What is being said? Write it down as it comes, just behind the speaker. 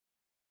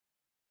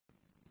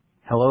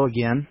Hello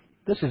again.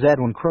 This is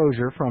Edwin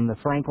Crozier from the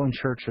Franklin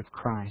Church of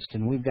Christ,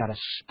 and we've got a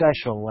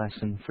special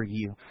lesson for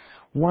you.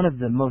 One of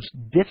the most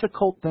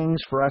difficult things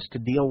for us to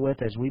deal with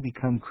as we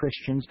become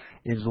Christians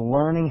is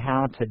learning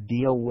how to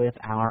deal with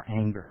our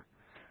anger.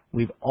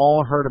 We've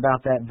all heard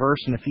about that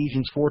verse in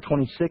Ephesians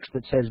 4:26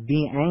 that says,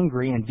 "Be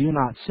angry and do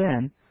not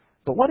sin."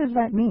 But what does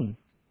that mean?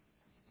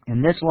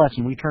 In this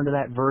lesson, we turn to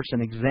that verse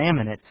and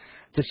examine it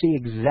to see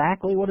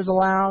exactly what is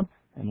allowed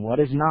and what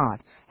is not,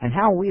 and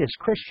how we as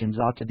Christians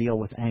ought to deal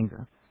with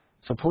anger.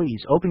 So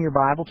please, open your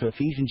Bible to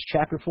Ephesians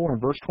chapter 4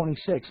 and verse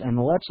 26, and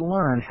let's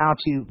learn how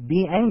to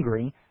be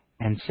angry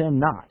and sin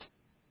not.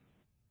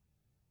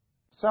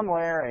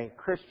 Somewhere a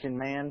Christian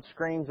man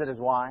screams at his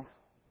wife,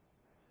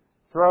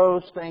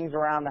 throws things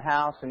around the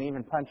house, and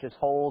even punches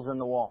holes in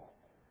the wall.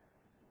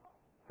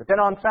 But then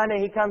on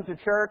Sunday he comes to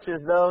church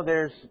as though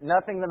there's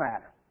nothing the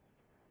matter.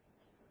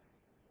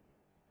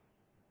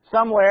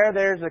 Somewhere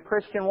there's a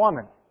Christian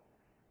woman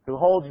who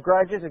holds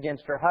grudges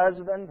against her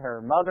husband,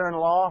 her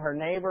mother-in-law, her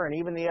neighbor, and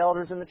even the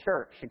elders in the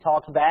church. She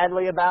talks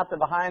badly about them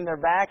behind their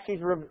back.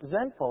 She's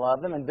resentful of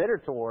them and bitter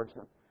towards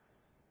them.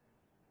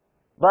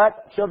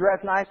 But she'll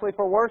dress nicely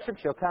for worship.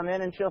 She'll come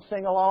in and she'll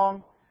sing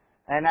along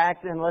and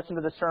act and listen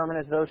to the sermon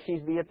as though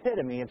she's the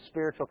epitome of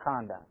spiritual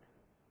conduct.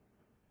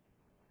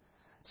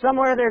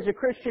 Somewhere there's a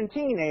Christian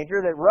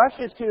teenager that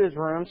rushes to his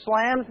room,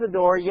 slams the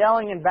door,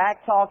 yelling and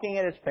back-talking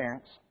at his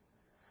parents.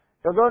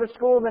 He'll go to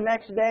school the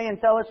next day and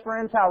tell his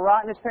friends how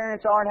rotten his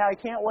parents are and how he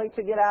can't wait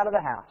to get out of the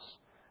house.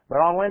 But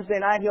on Wednesday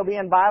night, he'll be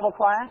in Bible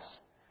class,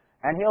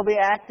 and he'll be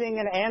acting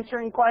and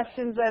answering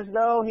questions as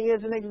though he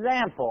is an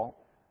example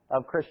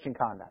of Christian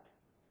conduct.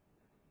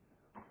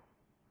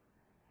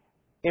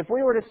 If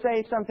we were to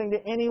say something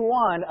to any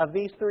one of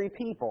these three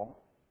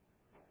people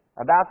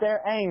about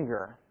their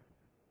anger,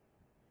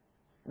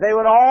 they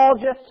would all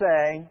just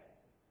say,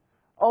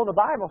 "Oh, the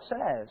Bible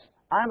says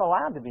I'm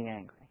allowed to be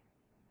angry,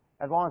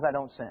 as long as I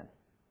don't sin."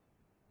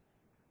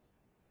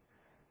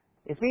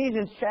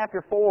 Ephesians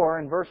chapter 4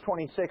 and verse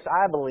 26,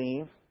 I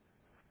believe,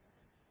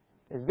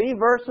 is the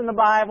verse in the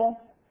Bible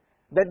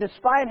that,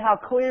 despite how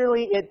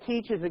clearly it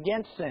teaches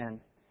against sin,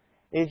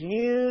 is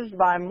used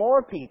by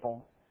more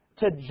people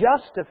to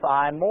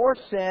justify more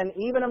sin,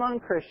 even among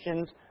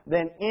Christians,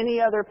 than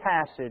any other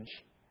passage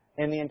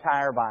in the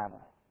entire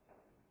Bible.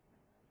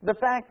 The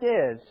fact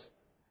is,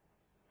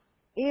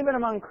 even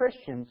among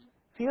Christians,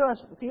 few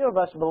of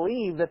us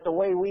believe that the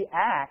way we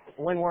act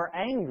when we're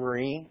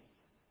angry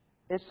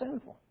is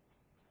sinful.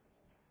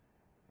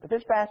 But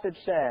this passage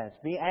says,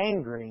 "Be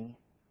angry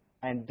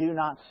and do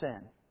not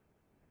sin."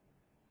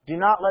 Do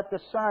not let the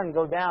sun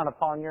go down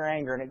upon your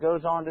anger. And it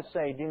goes on to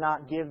say, "Do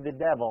not give the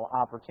devil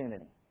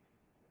opportunity."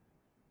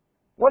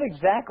 What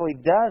exactly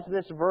does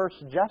this verse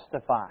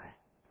justify?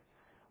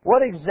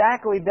 What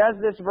exactly does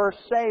this verse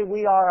say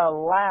we are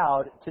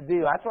allowed to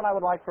do? That's what I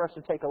would like for us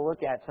to take a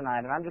look at tonight.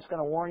 And I'm just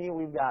going to warn you,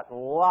 we've got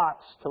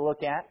lots to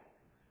look at.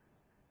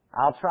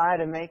 I'll try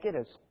to make it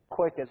as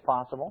quick as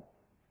possible.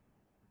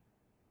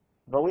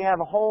 But we have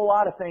a whole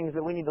lot of things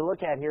that we need to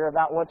look at here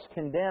about what's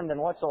condemned and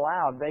what's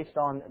allowed based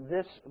on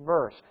this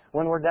verse.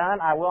 When we're done,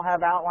 I will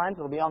have outlines.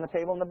 It'll be on the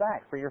table in the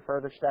back for your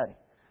further study.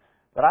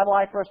 But I'd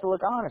like for us to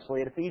look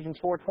honestly at Ephesians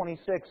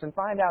 4:26 and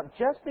find out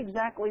just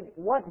exactly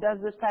what does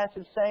this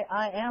passage say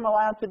I am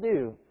allowed to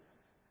do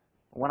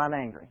when I'm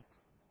angry.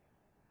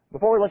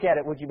 Before we look at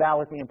it, would you bow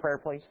with me in prayer,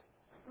 please?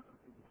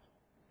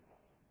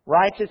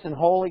 Righteous and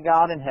holy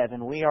God in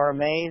heaven, we are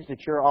amazed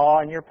at your awe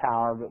and your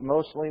power, but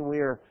mostly we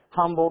are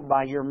humbled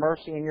by your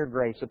mercy and your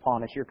grace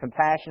upon us. Your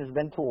compassion has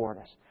been toward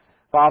us.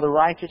 Father,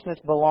 righteousness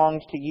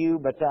belongs to you,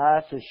 but to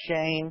us is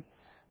shame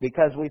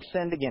because we've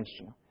sinned against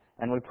you.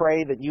 And we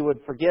pray that you would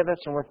forgive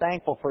us, and we're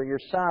thankful for your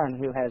Son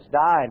who has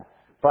died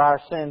for our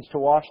sins to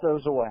wash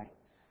those away.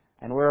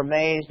 And we're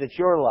amazed at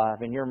your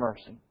love and your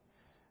mercy.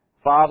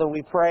 Father,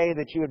 we pray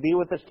that you would be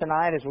with us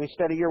tonight as we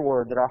study your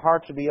word, that our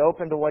hearts would be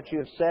open to what you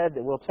have said,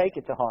 that we'll take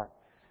it to heart,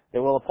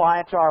 that we'll apply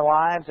it to our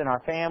lives and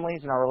our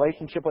families and our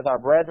relationship with our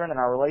brethren and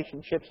our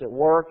relationships at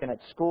work and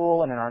at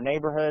school and in our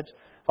neighborhoods.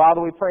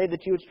 Father, we pray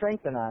that you would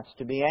strengthen us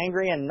to be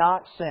angry and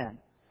not sin.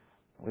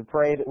 We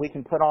pray that we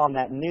can put on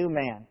that new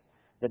man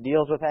that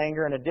deals with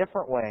anger in a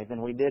different way than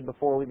we did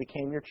before we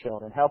became your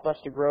children. Help us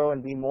to grow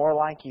and be more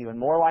like you and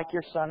more like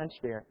your Son and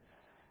Spirit,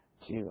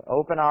 to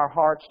open our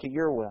hearts to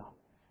your will.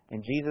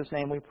 In Jesus'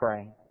 name we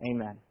pray.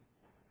 Amen.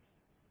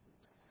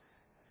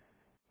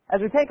 As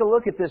we take a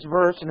look at this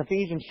verse in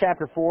Ephesians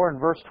chapter 4 and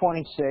verse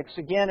 26,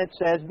 again it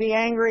says, "Be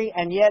angry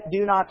and yet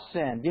do not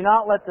sin. Do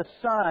not let the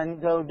sun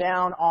go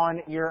down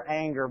on your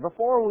anger."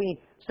 Before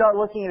we start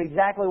looking at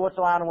exactly what's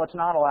allowed and what's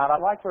not allowed,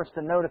 I'd like for us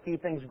to note a few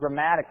things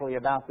grammatically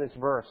about this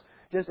verse.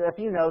 Just a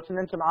few notes and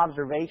then some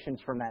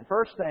observations from that.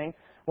 First thing,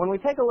 when we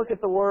take a look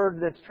at the word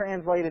that's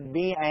translated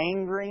 "be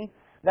angry,"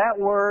 that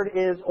word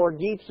is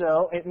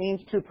orgizo. It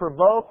means to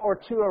provoke or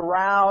to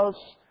arouse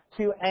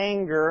to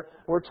anger.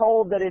 We're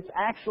told that it's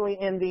actually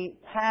in the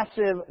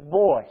passive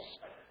voice.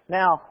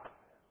 Now,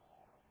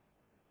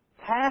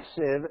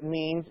 passive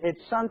means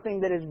it's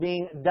something that is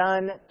being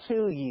done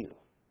to you.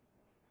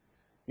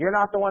 You're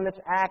not the one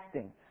that's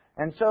acting.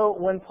 And so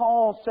when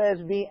Paul says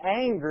be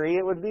angry,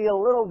 it would be a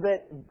little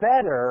bit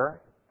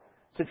better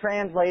to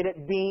translate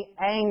it be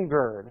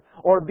angered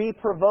or be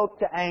provoked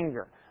to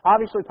anger.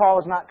 Obviously, Paul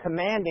is not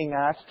commanding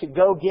us to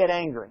go get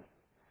angry.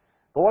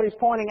 But what he's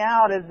pointing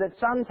out is that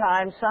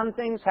sometimes some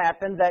things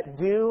happen that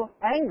do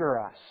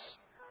anger us.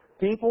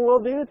 People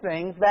will do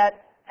things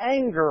that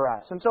anger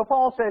us. And so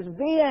Paul says,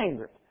 be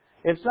angry.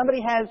 If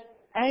somebody has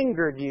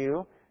angered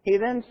you, he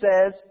then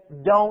says,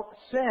 don't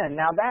sin.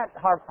 Now that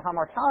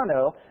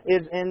hamartano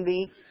is in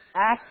the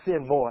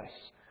active voice.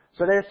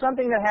 So there's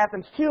something that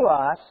happens to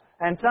us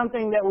and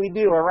something that we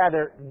do, or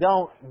rather,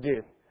 don't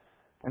do.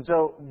 And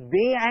so,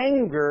 be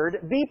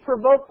angered, be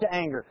provoked to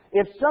anger.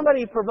 If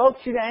somebody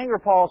provokes you to anger,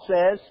 Paul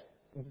says,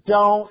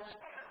 don't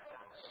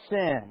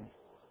sin.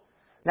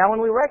 Now,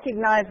 when we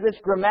recognize this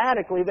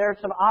grammatically, there are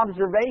some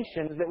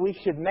observations that we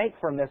should make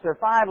from this. There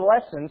are 5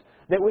 lessons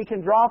that we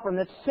can draw from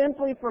this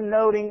simply from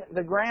noting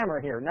the grammar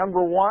here.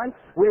 Number 1,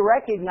 we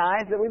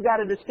recognize that we've got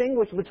to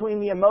distinguish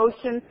between the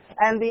emotion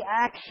and the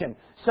action.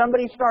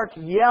 Somebody starts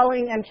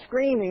yelling and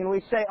screaming and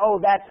we say, oh,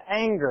 that's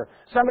anger.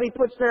 Somebody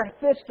puts their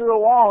fist through a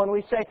wall and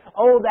we say,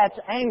 oh, that's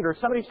anger.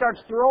 Somebody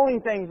starts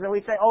throwing things and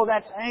we say, oh,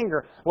 that's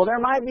anger. Well, there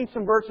might be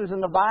some verses in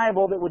the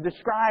Bible that would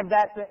describe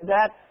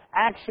that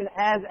action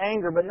as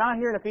anger, but not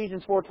here in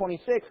Ephesians 4:26.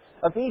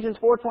 Ephesians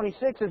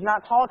 4:26 is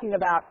not talking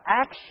about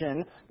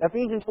action.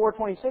 Ephesians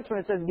 4:26, when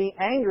it says be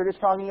angered, is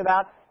talking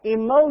about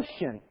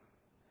emotion.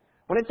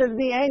 When it says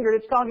be angered,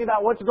 it's talking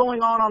about what's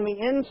going on the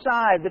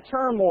inside, the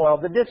turmoil,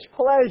 the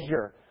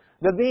displeasure,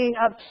 the being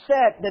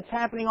upset that's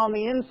happening on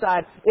the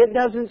inside. It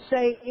doesn't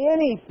say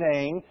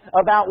anything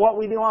about what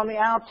we do on the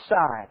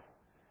outside.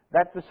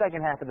 That's the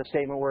second half of the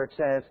statement where it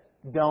says,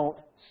 don't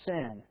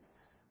sin.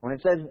 When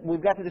it says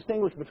we've got to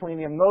distinguish between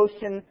the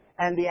emotion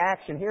and the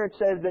action. Here it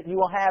says that you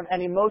will have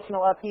an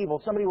emotional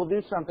upheaval. Somebody will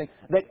do something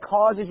that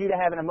causes you to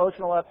have an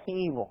emotional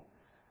upheaval.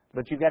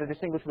 But you've got to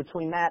distinguish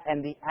between that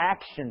and the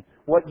action,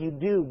 what you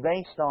do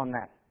based on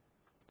that.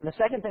 And the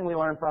second thing we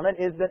learn from it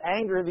is that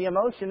anger, the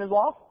emotion, is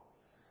lawful.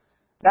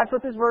 That's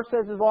what this verse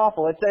says is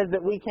lawful. It says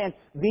that we can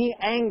be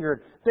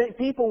angered.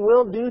 People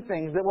will do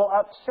things that will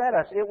upset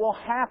us. It will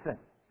happen.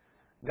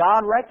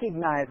 God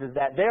recognizes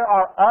that. There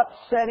are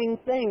upsetting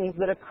things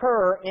that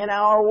occur in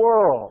our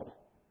world.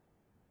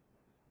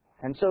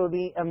 And so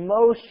the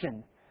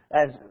emotion,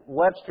 as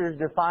Webster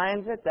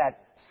defines it,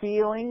 that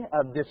feeling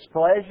of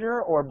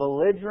displeasure or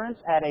belligerence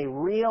at a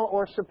real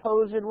or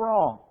supposed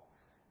wrong,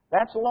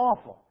 that's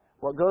lawful.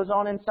 What goes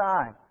on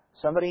inside.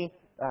 Somebody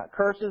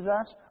curses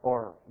us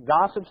or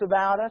gossips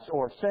about us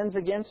or sins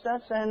against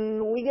us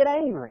and we get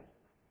angry.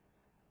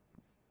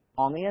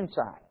 On the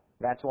inside,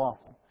 that's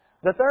lawful.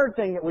 The third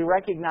thing that we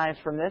recognize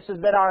from this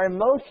is that our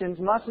emotions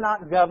must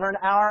not govern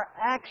our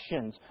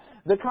actions.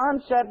 The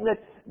concept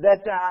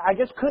that I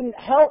just couldn't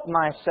help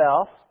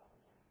myself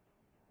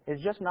is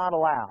just not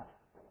allowed.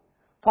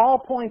 Paul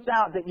points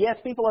out that yes,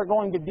 people are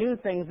going to do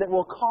things that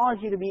will cause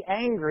you to be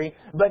angry,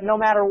 but no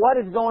matter what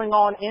is going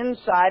on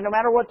inside, no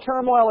matter what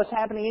turmoil is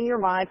happening in your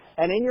mind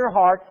and in your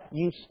heart,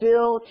 you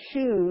still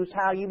choose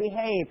how you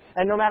behave.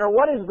 And no matter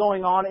what is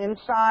going on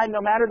inside, no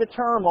matter the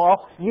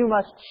turmoil, you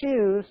must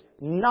choose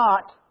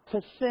not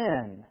to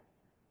sin.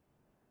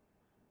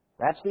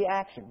 That's the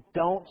action.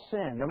 Don't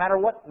sin. No matter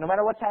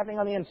what's happening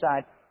on the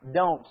inside,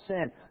 don't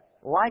sin.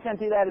 Like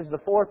unto that is the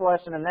fourth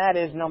lesson, and that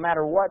is no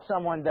matter what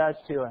someone does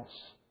to us,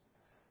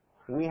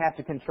 we have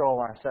to control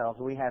ourselves.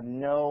 We have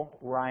no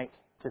right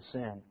to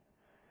sin.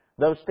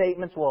 Those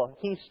statements, well,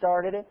 he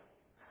started it,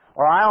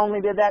 or I only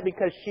did that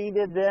because she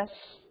did this,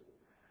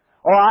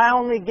 or I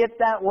only get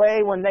that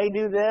way when they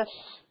do this,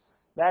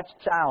 that's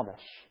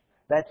childish.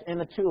 That's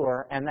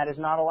immature, and that is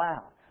not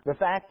allowed. The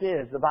fact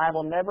is, the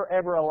Bible never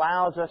ever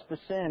allows us to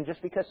sin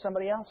just because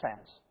somebody else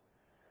has.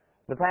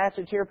 The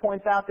passage here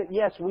points out that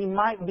yes, we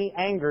might be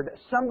angered.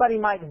 Somebody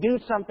might do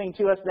something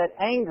to us that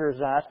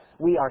angers us.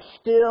 We are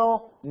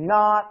still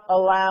not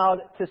allowed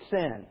to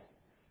sin.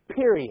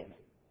 Period.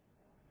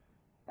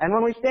 And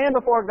when we stand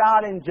before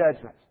God in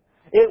judgment,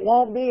 it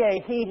won't be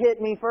a he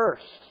hit me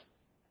first.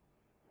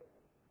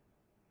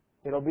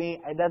 It'll be,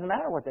 it doesn't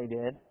matter what they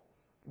did.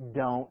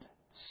 Don't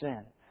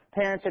sin.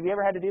 Parents, have you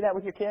ever had to do that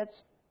with your kids?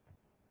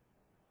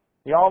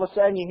 All of a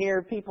sudden you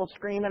hear people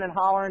screaming and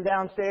hollering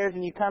downstairs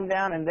and you come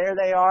down and there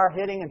they are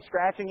hitting and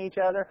scratching each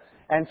other.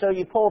 And so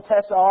you pull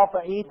Tessa off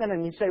of Ethan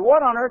and you say,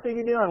 what on earth are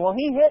you doing? Well,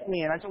 he hit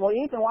me. And I said, well,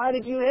 Ethan, why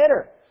did you hit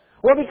her?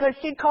 Well, because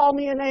she called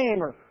me a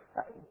name. Or,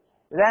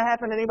 did that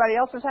happen at anybody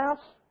else's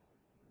house?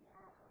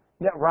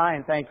 Yeah,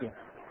 Ryan, thank you.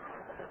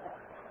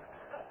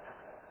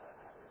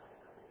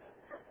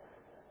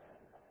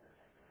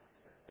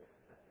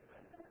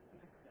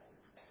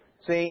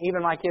 See,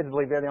 even my kids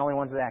believe they're the only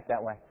ones that act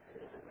that way.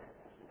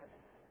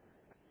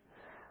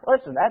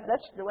 Listen,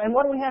 and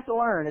what do we have to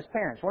learn as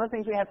parents? One of the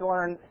things we have to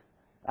learn,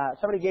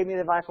 somebody gave me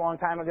the advice a long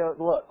time ago,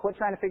 look, quit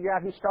trying to figure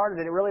out who started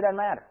it. It really doesn't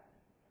matter.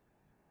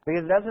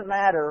 Because it doesn't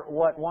matter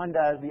what one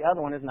does, the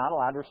other one is not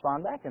allowed to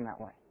respond back in that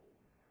way.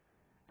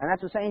 And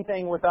that's the same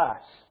thing with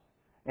us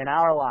in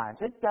our lives.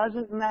 It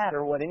doesn't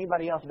matter what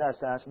anybody else does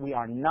to us. We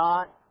are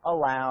not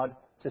allowed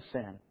to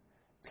sin.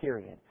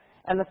 period.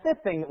 And the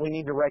fifth thing that we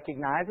need to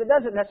recognize, it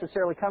doesn't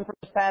necessarily come from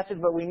this passage,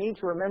 but we need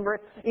to remember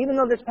it. Even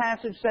though this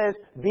passage says,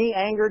 be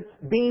angered,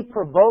 be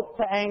provoked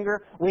to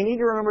anger, we need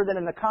to remember that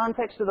in the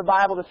context of the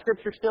Bible, the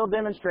Scripture still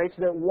demonstrates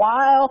that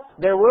while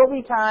there will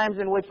be times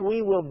in which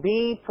we will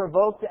be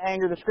provoked to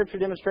anger, the Scripture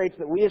demonstrates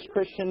that we as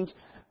Christians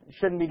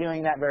shouldn't be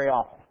doing that very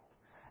often.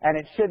 And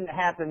it shouldn't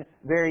happen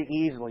very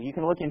easily. You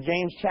can look in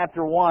James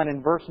chapter 1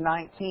 and verse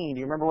 19. Do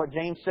you remember what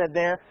James said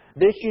there?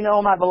 This you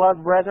know, my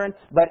beloved brethren,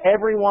 but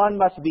everyone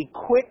must be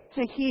quick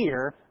to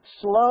hear,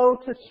 slow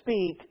to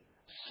speak,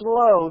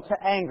 slow to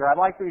anger. I'd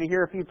like for you to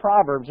hear a few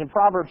Proverbs. In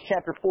Proverbs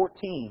chapter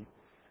 14.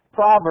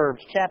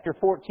 Proverbs chapter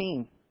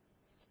 14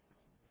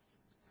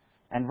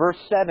 and verse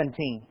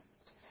 17.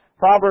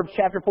 Proverbs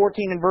chapter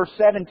 14 and verse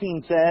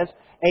 17 says,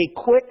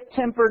 a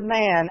quick-tempered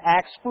man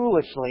acts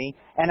foolishly,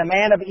 and a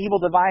man of evil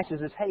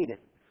devices is hated.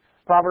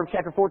 Proverbs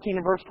chapter 14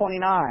 and verse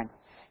 29.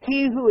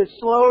 He who is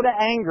slow to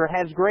anger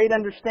has great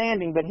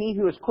understanding, but he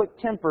who is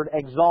quick-tempered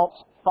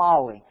exalts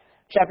folly.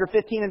 Chapter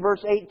 15 and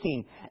verse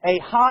 18. A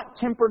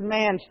hot-tempered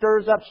man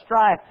stirs up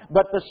strife,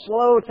 but the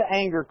slow to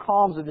anger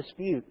calms a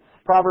dispute.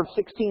 Proverbs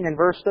 16 and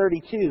verse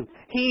 32.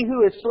 He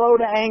who is slow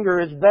to anger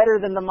is better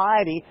than the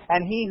mighty,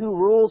 and he who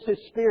rules his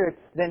spirit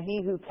than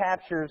he who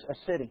captures a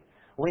city.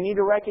 We need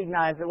to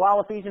recognize that while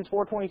Ephesians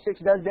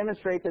 4:26 does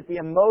demonstrate that the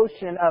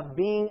emotion of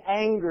being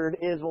angered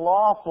is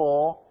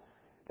lawful,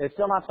 it's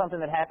still not something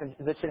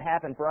that should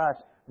happen for us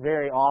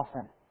very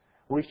often.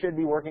 We should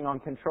be working on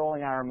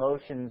controlling our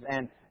emotions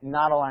and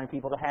not allowing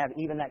people to have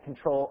even that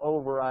control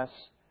over us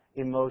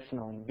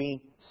emotionally.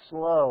 Be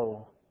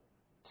slow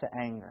to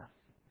anger.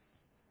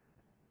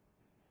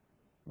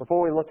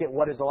 Before we look at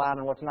what is allowed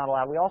and what's not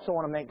allowed, we also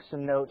want to make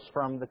some notes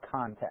from the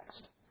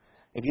context.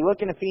 If you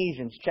look in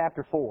Ephesians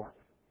chapter 4,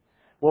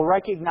 we'll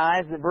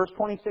recognize that verse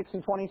 26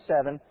 and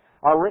 27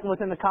 are written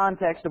within the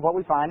context of what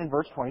we find in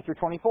verse 20 through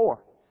 24.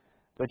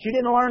 But you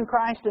didn't learn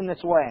Christ in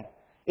this way.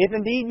 If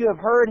indeed you have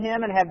heard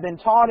Him and have been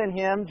taught in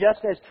Him, just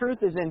as truth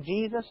is in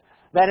Jesus,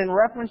 that in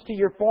reference to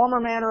your former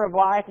manner of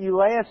life you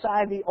lay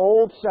aside the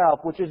old self,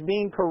 which is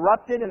being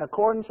corrupted in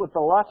accordance with the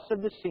lusts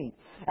of deceit,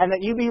 and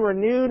that you be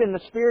renewed in the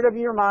spirit of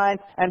your mind,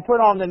 and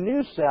put on the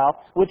new self,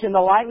 which in the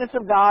likeness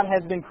of God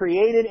has been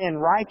created in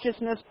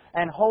righteousness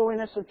and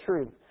holiness of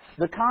truth.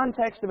 The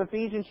context of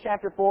Ephesians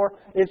chapter 4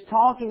 is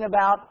talking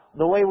about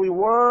the way we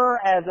were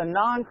as a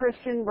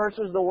non-Christian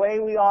versus the way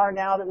we are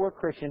now that we're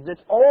Christians.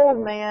 It's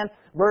old man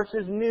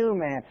versus new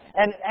man.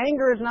 And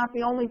anger is not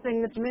the only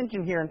thing that's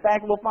mentioned here. In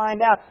fact, we'll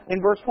find out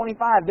in verse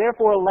 25,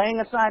 therefore laying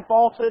aside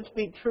falsehood,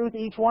 speak truth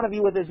each one of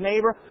you with his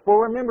neighbor, for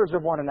we're members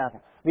of one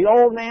another. The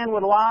old man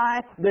would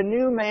lie. The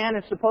new man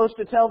is supposed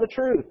to tell the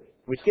truth.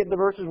 We skip the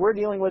verses we're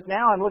dealing with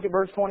now and look at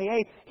verse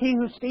 28. He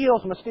who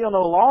steals must steal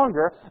no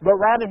longer, but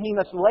rather he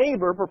must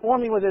labor,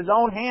 performing with his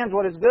own hands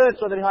what is good,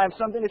 so that he'll have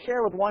something to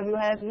share with one who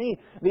has need.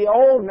 The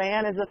old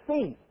man is a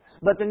thief,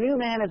 but the new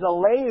man is a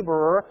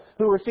laborer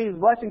who receives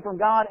blessing from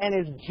God and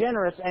is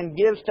generous and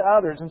gives to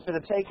others instead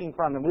of taking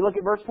from them. We look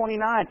at verse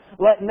 29.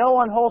 Let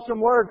no unwholesome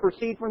word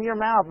proceed from your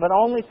mouth, but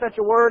only such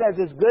a word as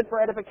is good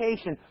for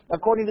edification,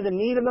 according to the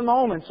need of the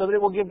moment, so that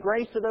it will give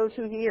grace to those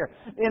who hear.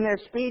 In their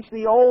speech,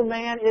 the old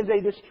man is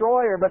a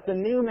destroyer, but the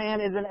new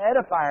man is an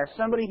edifier,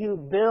 somebody who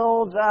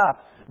builds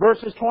up.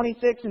 Verses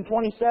 26 and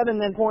 27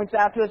 then points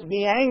out to us,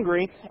 be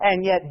angry,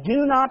 and yet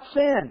do not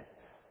sin.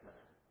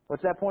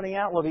 What's that pointing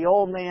out? Well, the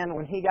old man,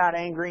 when he got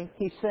angry,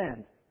 he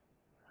sinned.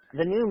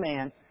 The new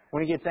man,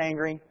 when he gets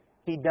angry,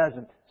 he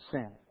doesn't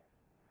sin.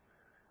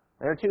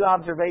 There are two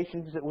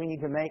observations that we need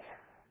to make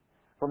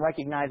from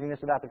recognizing this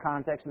about the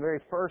context. The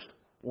very first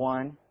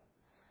one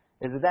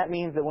is that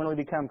means that when we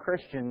become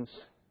Christians,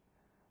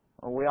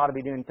 we ought to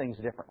be doing things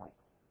differently.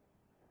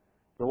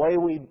 The way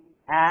we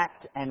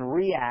act and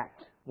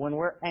react when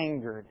we're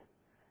angered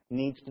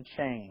needs to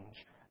change,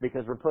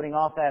 because we're putting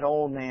off that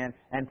old man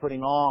and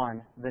putting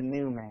on the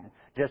new man.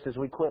 Just as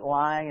we quit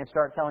lying and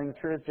start telling the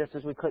truth, just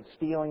as we quit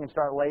stealing and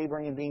start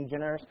laboring and being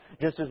generous,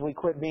 just as we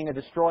quit being a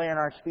destroyer in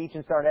our speech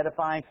and start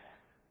edifying,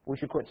 we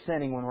should quit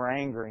sinning when we're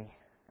angry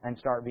and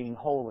start being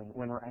holy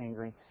when we're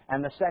angry.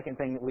 And the second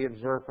thing that we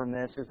observe from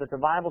this is that the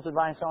Bible's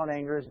advice on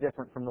anger is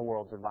different from the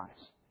world's advice.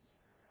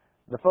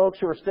 The folks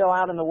who are still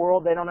out in the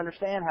world, they don't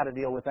understand how to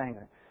deal with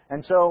anger.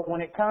 And so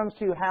when it comes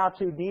to how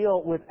to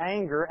deal with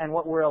anger and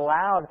what we're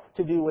allowed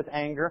to do with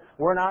anger,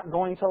 we're not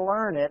going to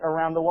learn it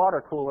around the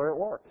water cooler at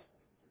work.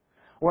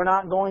 We're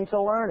not going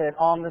to learn it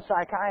on the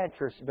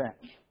psychiatrist's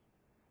bench.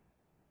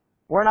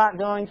 We're not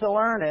going to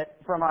learn it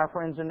from our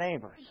friends and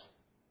neighbors.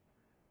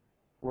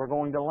 We're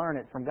going to learn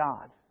it from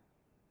God.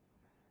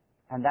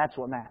 And that's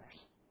what matters.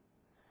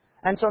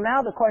 And so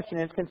now the question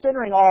is,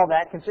 considering all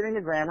that, considering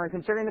the grammar and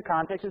considering the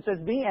context, it says,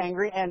 be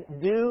angry and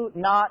do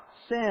not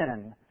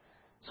sin.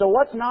 So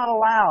what's not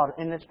allowed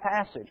in this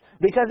passage?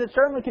 Because it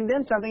certainly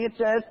condemns something. It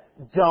says,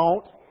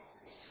 don't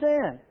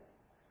sin.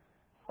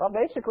 Well,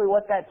 basically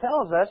what that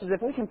tells us is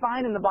if we can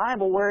find in the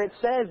Bible where it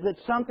says that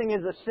something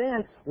is a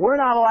sin, we're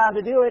not allowed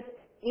to do it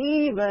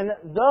even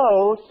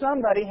though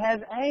somebody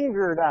has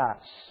angered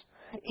us.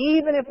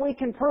 Even if we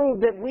can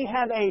prove that we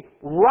have a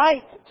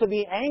right to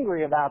be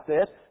angry about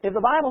this, if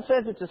the Bible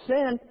says it's a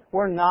sin,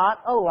 we're not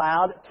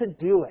allowed to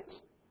do it.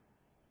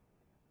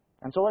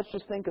 And so let's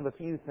just think of a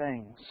few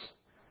things.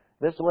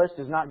 This list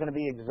is not going to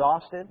be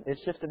exhaustive.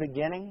 It's just a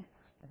beginning.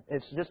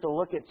 It's just a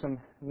look at some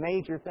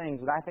major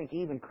things that I think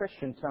even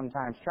Christians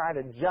sometimes try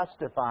to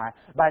justify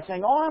by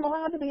saying, oh, I'm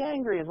allowed to be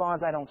angry as long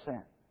as I don't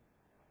sin.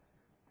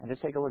 And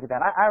just take a look at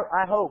that.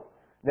 I hope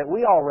that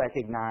we all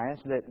recognize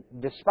that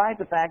despite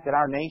the fact that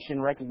our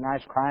nation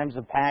recognizes crimes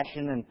of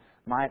passion and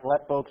might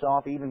let folks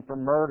off even for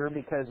murder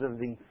because of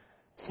the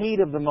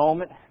heat of the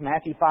moment,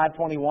 Matthew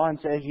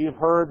 5:21 says, you've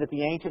heard that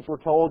the ancients were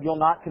told you'll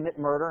not commit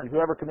murder, and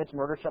whoever commits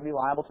murder shall be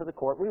liable to the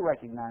court. We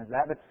recognize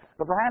that,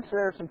 but perhaps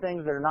there are some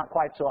things that are not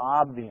quite so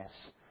obvious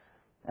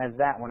as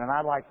that one, and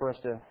I'd like for us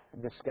to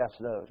discuss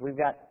those. We've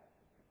got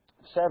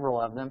several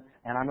of them,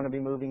 and I'm going to be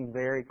moving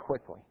very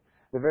quickly.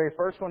 The very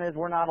first one is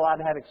we're not allowed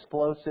to have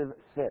explosive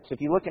fits. If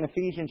you look in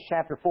Ephesians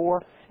chapter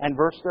 4 and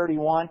verse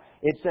 31,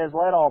 it says,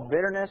 let all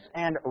bitterness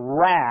and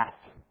wrath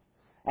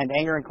and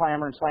anger and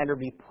clamor and slander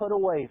be put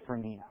away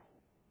from you.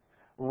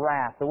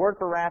 Wrath. The word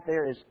for wrath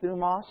there is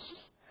thumos,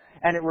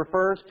 and it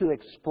refers to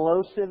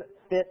explosive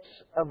fits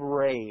of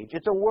rage.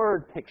 It's a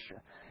word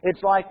picture.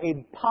 It's like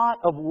a pot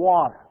of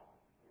water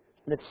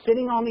that's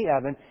sitting on the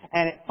oven,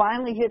 and it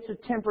finally hits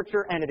a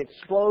temperature, and it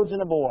explodes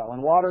in a boil,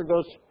 and water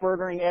goes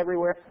spurtering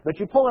everywhere. But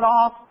you pull it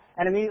off,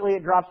 and immediately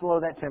it drops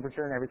below that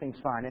temperature, and everything's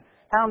fine. And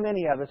how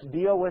many of us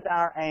deal with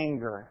our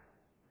anger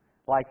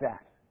like that?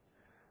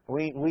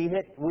 We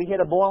hit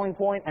a boiling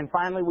point, and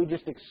finally we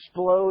just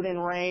explode in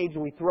rage.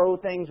 We throw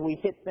things, we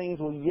hit things,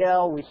 we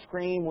yell, we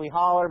scream, we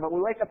holler, but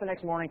we wake up the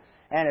next morning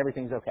and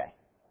everything's okay.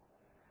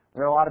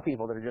 There are a lot of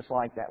people that are just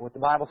like that. What the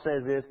Bible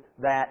says is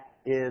that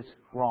is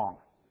wrong.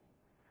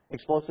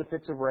 Explosive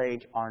fits of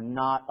rage are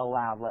not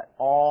allowed. Let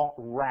all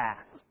wrath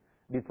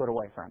be put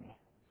away from you.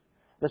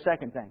 The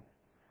second thing,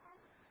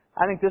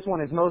 I think this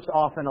one is most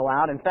often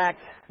allowed. In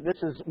fact,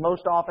 this is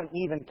most often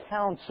even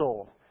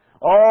counseled.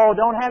 Oh,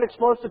 don't have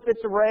explosive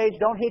fits of rage.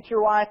 Don't hit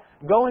your wife.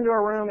 Go into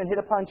a room and hit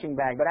a punching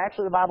bag. But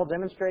actually the Bible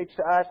demonstrates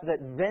to us that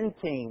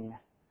venting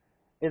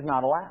is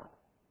not allowed.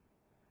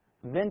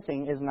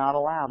 Venting is not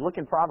allowed. Look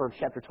in Proverbs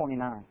chapter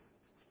 29.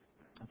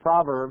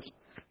 Proverbs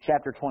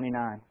chapter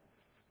 29.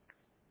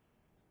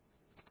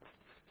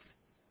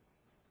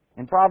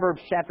 In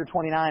Proverbs chapter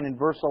 29 and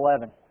verse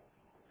 11.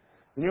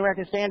 The New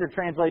American Standard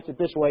translates it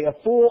this way. A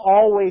fool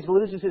always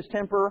loses his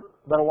temper,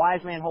 but a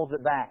wise man holds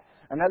it back.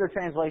 Another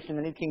translation,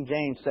 the New King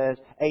James, says,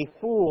 a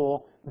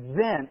fool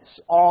vents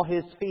all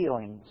his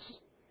feelings,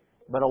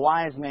 but a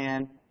wise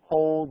man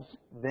holds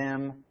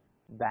them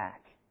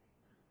back.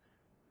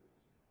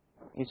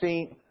 You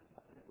see,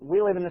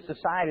 we live in a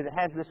society that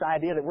has this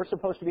idea that we're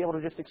supposed to be able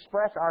to just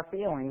express our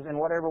feelings in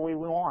whatever way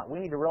we want. We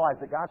need to realize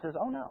that God says,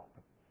 oh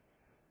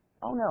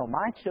no,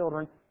 my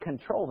children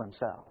control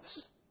themselves.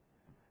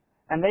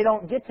 And they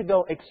don't get to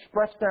go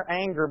express their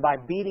anger by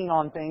beating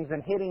on things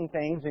and hitting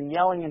things and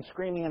yelling and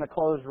screaming in a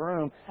closed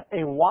room.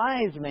 A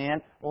wise man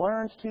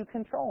learns to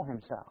control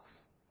himself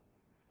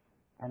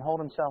and hold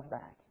himself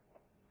back.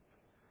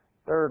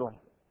 Thirdly,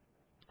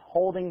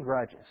 holding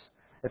grudges.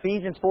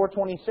 Ephesians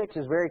 4:26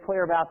 is very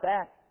clear about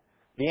that.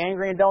 Be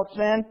angry and don't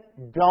sin.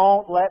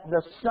 Don't let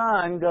the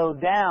sun go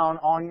down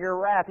on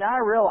your wrath. Now I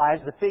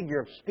realize the figure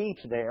of speech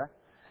there.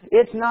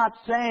 It's not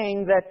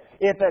saying that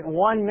if at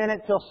 1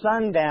 minute till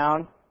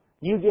sundown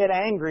you get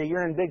angry,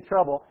 you're in big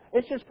trouble.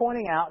 It's just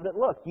pointing out that,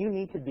 look, you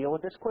need to deal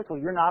with this quickly.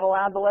 You're not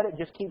allowed to let it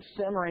just keep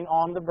simmering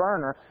on the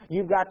burner.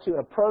 You've got to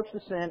approach the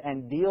sin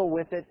and deal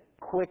with it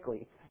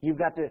quickly. You've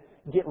got to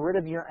get rid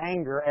of your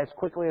anger as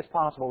quickly as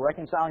possible,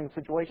 reconciling the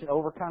situation,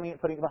 overcoming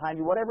it, putting it behind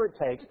you, whatever it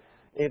takes.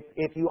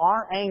 If you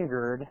are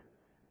angered,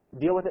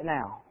 deal with it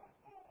now.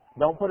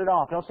 Don't put it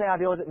off. Don't say, I'll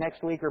deal with it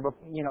next week, or,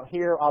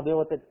 here, I'll deal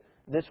with it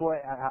this way.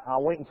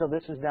 I'll wait until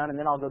this is done, and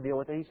then I'll go deal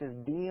with it. He says,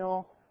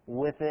 deal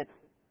with it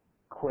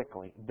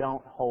quickly.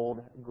 Don't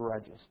hold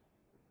grudges.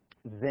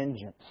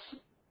 Vengeance.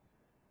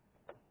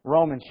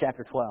 Romans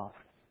chapter 12.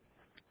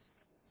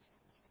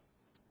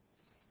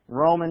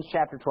 Romans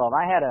chapter 12.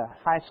 I had a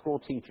high school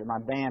teacher, my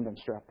band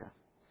instructor.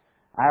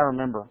 I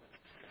remember,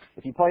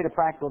 if you played a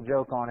practical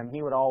joke on him,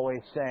 he would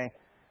always say,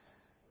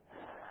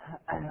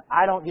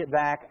 I don't get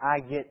back, I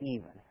get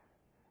even.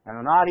 And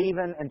I'm not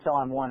even until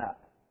I'm one up.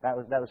 That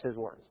was his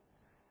words.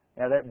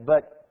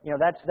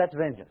 That's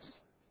vengeance.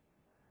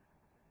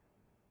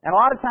 And a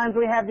lot of times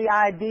we have the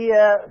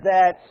idea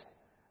that,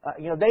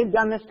 they've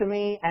done this to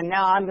me, and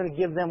now I'm going to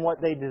give them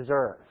what they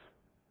deserve.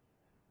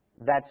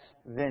 That's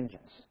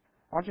vengeance.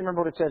 I want you to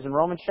remember what it says in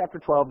Romans chapter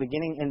 12,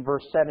 beginning in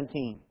verse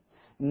 17.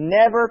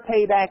 Never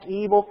pay back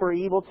evil for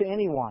evil to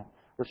anyone.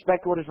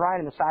 Respect what is right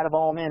in the sight of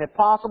all men. If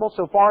possible,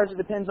 so far as it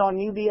depends on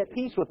you, be at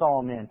peace with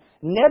all men.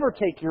 Never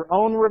take your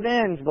own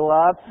revenge,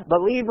 beloved,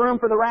 but leave room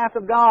for the wrath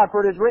of God,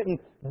 for it is written,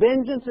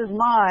 vengeance is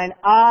mine,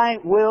 I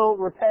will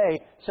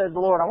repay, says the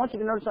Lord. I want you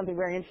to notice something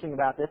very interesting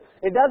about this.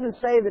 It doesn't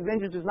say that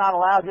vengeance is not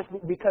allowed just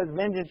because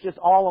vengeance just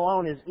all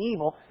alone is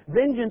evil.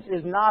 Vengeance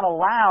is not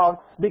allowed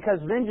because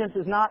vengeance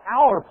is not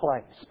our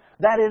place.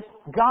 That is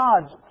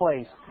God's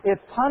place. If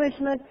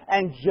punishment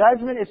and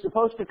judgment is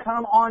supposed to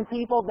come on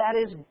people, that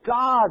is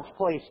God's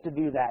place to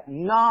do that,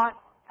 not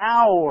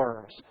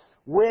ours.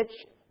 Which,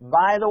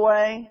 by the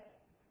way,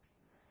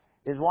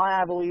 is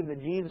why I believe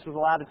that Jesus was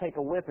allowed to take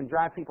a whip and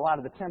drive people out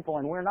of the temple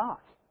and we're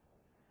not.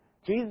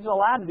 Jesus is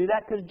allowed to do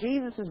that because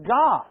Jesus is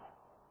God.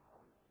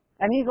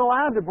 And He's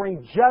allowed to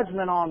bring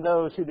judgment on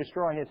those who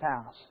destroy His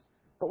house.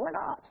 But we're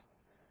not.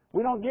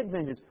 We don't get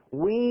vengeance.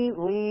 We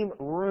leave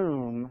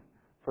room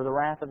for the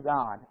wrath of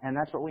God. And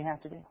that's what we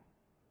have to do.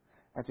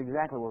 That's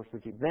exactly what we're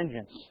supposed to do.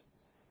 Vengeance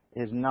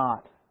is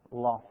not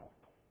lawful.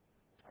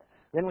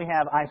 Then we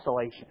have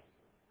isolation.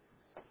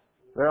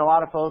 There are a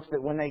lot of folks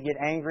that when they get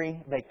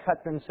angry, they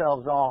cut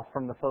themselves off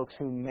from the folks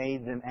who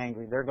made them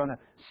angry. They're going to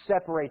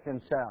separate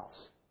themselves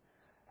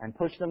and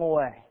push them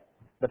away.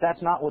 But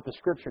that's not what the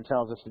Scripture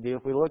tells us to do.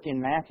 If we look in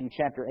Matthew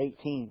chapter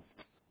 18,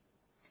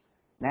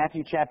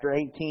 Matthew chapter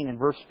 18 and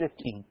verse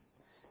 15,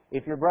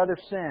 if your brother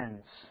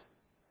sins,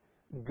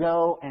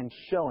 go and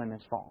show him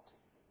his fault.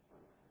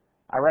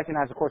 I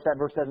recognize, of course, that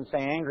verse doesn't say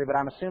angry, but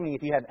I'm assuming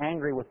if you have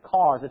angry with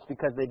cause, it's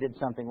because they did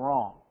something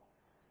wrong.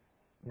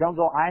 Don't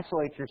go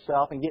isolate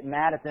yourself and get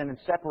mad at them and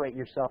separate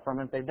yourself from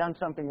them. If they've done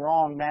something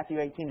wrong, Matthew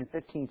 18 and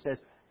 15 says,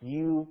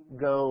 you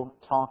go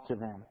talk to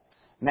them.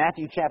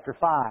 Matthew chapter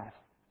 5.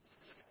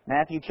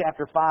 Matthew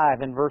chapter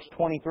 5 and verse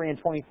 23 and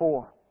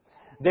 24.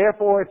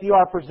 Therefore, if you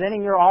are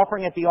presenting your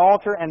offering at the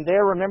altar and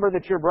there remember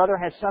that your brother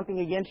has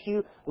something against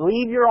you,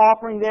 leave your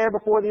offering there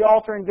before the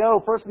altar and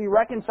go. First be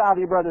reconciled to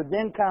your brother,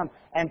 then come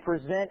and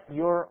present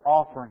your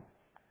offering.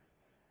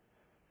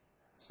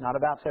 It's not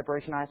about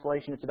separation,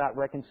 isolation. It's about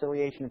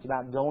reconciliation. It's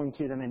about going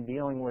to them and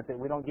dealing with it.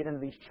 We don't get into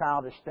these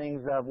childish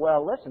things of,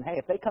 well, listen, hey,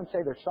 if they come say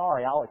they're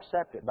sorry, I'll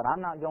accept it, but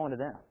I'm not going to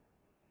them.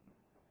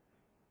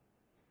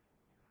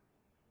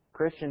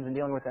 Christians, in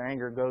dealing with their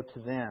anger, go to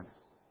them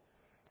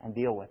and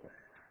deal with it.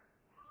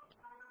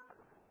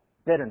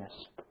 Bitterness.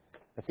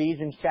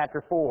 Ephesians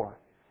chapter 4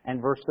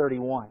 and verse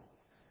 31.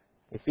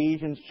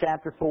 Ephesians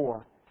chapter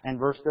 4 and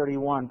verse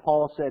 31.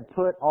 Paul said,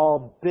 put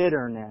all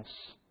bitterness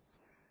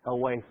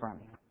away from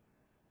you.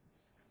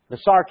 The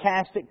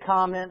sarcastic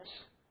comments,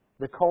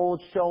 the cold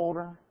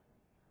shoulder,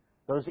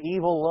 those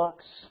evil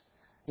looks,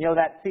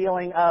 that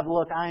feeling of,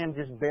 look, I am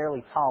just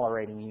barely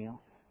tolerating you.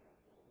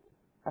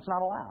 That's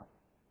not allowed.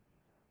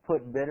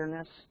 Put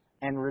bitterness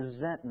and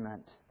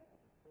resentment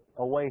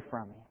away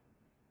from you.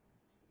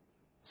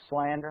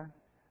 Slander.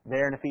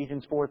 There in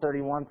Ephesians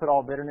 4:31, put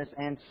all bitterness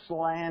and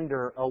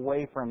slander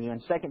away from you.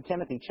 In 2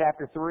 Timothy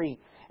chapter 3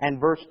 and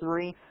verse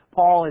 3,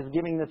 Paul is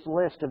giving this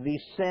list of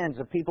these sins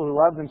of people who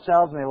love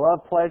themselves and they love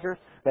pleasure.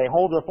 They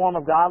hold the form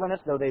of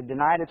godliness, though they've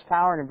denied its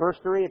power. And in verse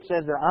 3 it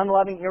says they're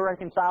unloving,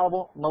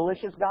 irreconcilable,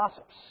 malicious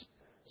gossips.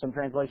 Some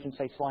translations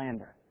say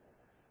slander.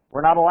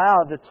 We're not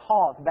allowed to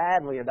talk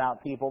badly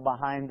about people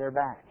behind their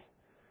back.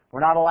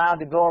 We're not allowed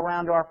to go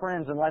around to our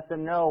friends and let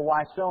them know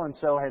why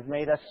so-and-so has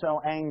made us so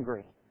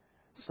angry.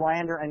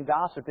 Slander and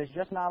gossip is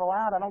just not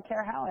allowed. I don't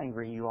care how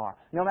angry you are,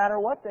 no matter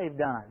what they've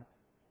done.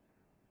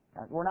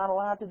 We're not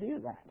allowed to do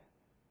that.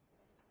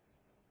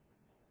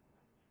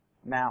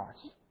 Malice.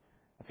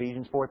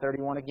 Ephesians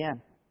 4:31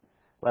 again.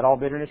 Let all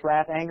bitterness,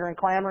 wrath, anger, and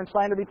clamor and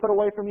slander be put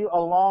away from you,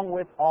 along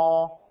with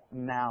all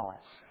malice.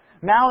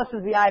 Malice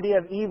is the idea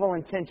of evil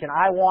intention.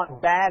 I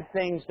want bad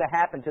things to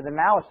happen to them.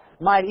 Malice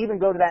might even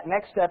go to that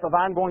next step of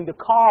I'm going to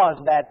cause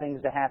bad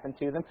things to happen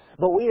to them.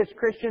 But we as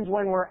Christians,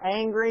 when we're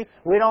angry,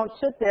 we don't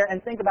sit there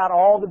and think about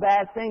all the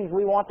bad things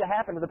we want to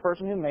happen to the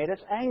person who made us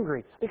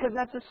angry. Because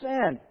that's a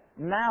sin.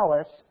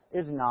 Malice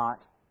is not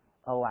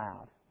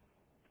allowed.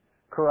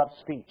 Corrupt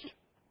speech.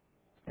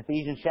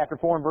 Ephesians chapter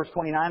 4 and verse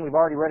 29, we've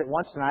already read it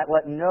once tonight.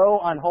 Let no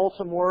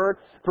unwholesome word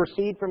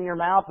proceed from your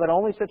mouth, but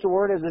only such a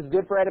word as is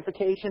good for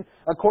edification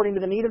according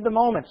to the need of the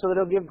moment, so that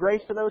it'll give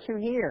grace to those who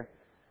hear.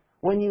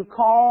 When you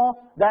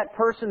call that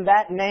person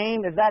that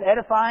name, is that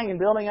edifying and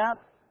building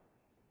up?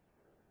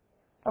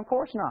 Of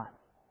course not.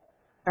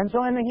 And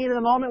so in the heat of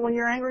the moment when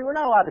you're angry, we're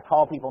not allowed to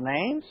call people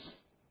names.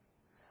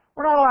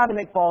 We're not allowed to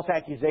make false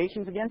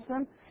accusations against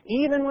them.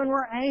 Even when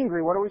we're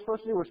angry, what are we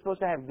supposed to do? We're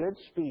supposed to have good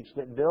speech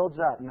that builds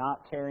up,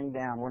 not tearing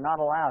down. We're not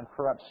allowed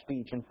corrupt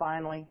speech. And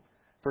finally,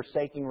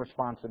 forsaking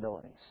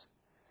responsibilities.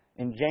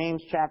 In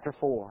James chapter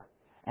 4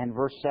 and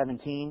verse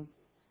 17,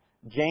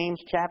 James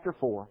chapter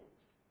 4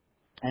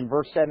 and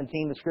verse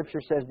 17, the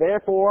Scripture says,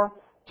 therefore,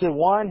 to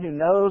one who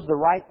knows the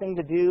right thing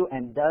to do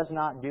and does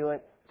not do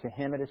it, to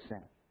him it is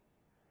sin.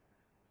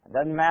 It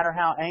doesn't matter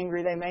how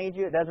angry they made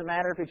you. It doesn't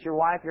matter if it's your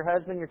wife, your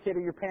husband, your kid,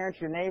 or your parents,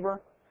 your neighbor,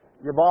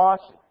 your boss,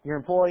 your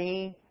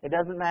employee. It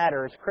doesn't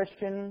matter. As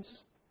Christians,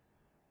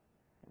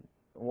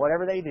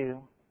 whatever they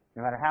do,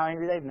 no matter how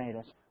angry they've made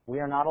us, we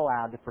are not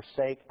allowed to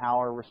forsake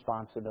our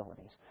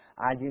responsibilities.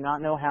 I do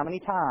not know how many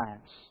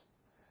times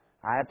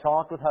I have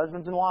talked with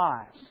husbands and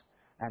wives,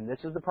 and this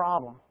is the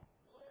problem.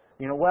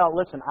 Well,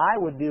 listen, I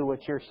would do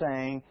what you're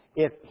saying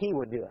if he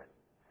would do it.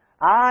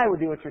 I would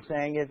do what you're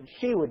saying if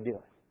she would do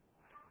it.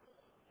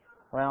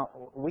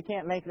 Well, we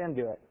can't make them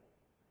do it.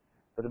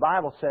 But the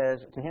Bible says,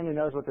 to him who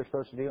knows what they're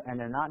supposed to do, and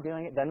they're not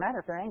doing it, doesn't matter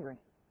if they're angry.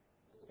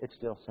 it's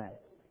still sin.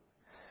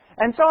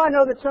 And so I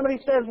know that somebody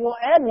says, well,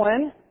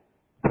 Edwin,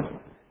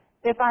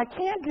 if I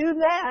can't do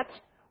that,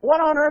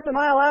 what on earth am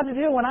I allowed to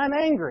do when I'm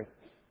angry?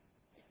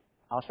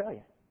 I'll show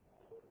you.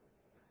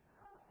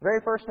 The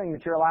very first thing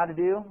that you're allowed to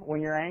do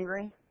when you're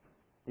angry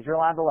is you're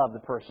allowed to love the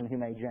person who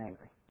made you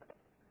angry.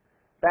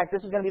 In fact,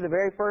 this is going to be the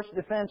very first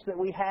defense that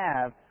we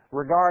have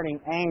regarding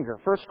anger.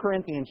 1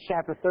 Corinthians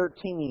chapter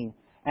 13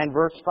 and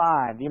verse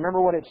 5. Do you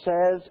remember what it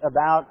says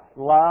about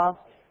love?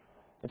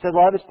 It says,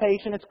 love is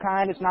patient, it's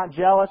kind, it's not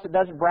jealous, it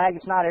doesn't brag,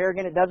 it's not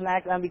arrogant, it doesn't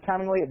act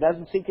unbecomingly, it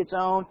doesn't seek its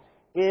own,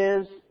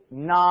 is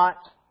not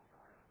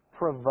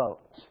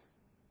provoked.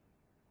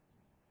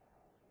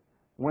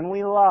 When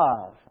we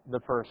love the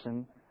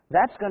person,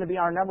 that's going to be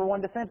our number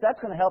one defense. That's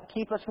going to help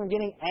keep us from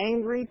getting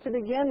angry to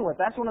begin with.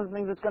 That's one of the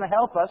things that's going to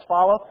help us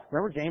follow.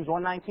 Remember James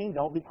 1:19,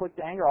 don't be quick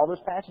to anger. All those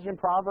passages in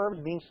Proverbs,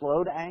 being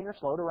slow to anger,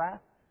 slow to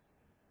wrath.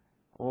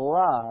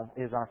 Love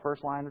is our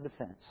first line of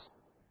defense.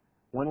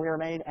 When we are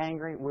made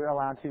angry, we're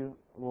allowed to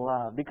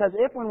love. Because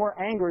if when we're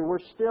angry, we're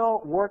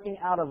still working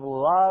out of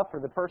love for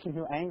the person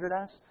who angered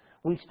us,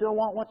 we still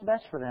want what's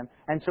best for them.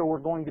 And so we're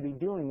going to be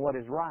doing what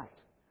is right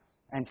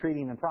and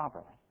treating them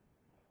properly.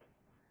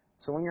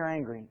 So when you're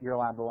angry, you're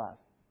allowed to love.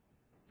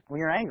 When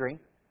you're angry,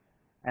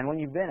 and when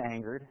you've been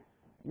angered,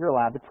 you're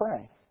allowed to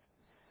pray.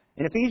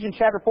 In Ephesians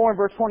chapter 4 and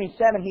verse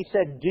 27, he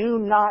said, do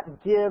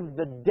not give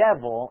the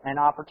devil an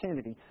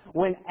opportunity.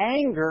 When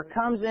anger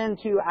comes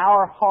into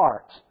our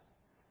hearts,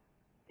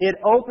 it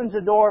opens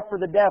the door for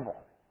the devil.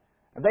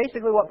 And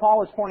basically what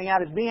Paul is pointing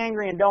out is be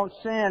angry and don't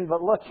sin,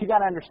 but look, you got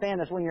to understand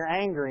this, when you're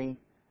angry,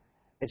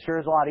 it sure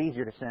is a lot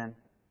easier to sin.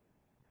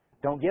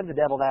 Don't give the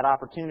devil that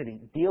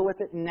opportunity. Deal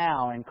with it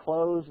now and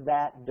close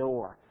that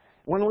door.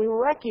 When we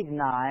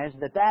recognize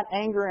that that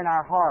anger in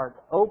our heart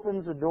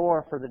opens the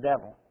door for the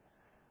devil,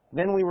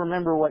 then we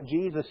remember what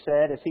Jesus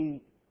said as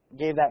He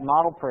gave that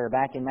model prayer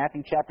back in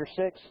Matthew chapter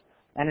 6.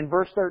 And in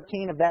verse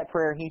 13 of that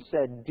prayer, He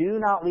said, do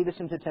not lead us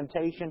into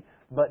temptation,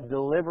 but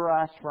deliver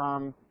us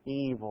from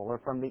evil,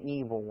 or from the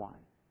evil one.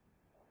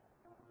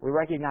 We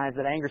recognize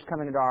that anger is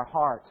coming into our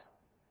heart.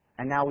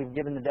 And now we've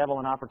given the devil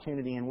an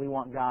opportunity, and we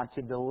want God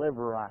to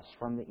deliver us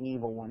from the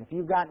evil one. If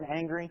you've gotten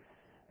angry,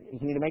 you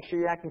need to make sure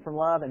you're acting from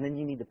love, and then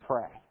you need to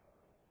pray.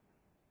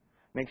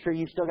 Make sure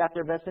you've still got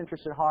their best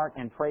interest at heart,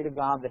 and pray to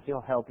God that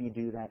He'll help you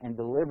do that and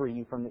deliver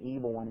you from the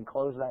evil one and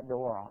close that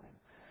door on him.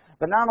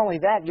 But not only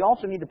that, you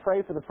also need to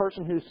pray for the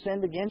person who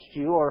sinned against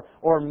you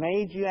or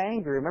made you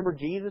angry. Remember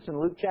Jesus in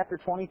Luke chapter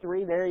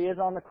 23? There He is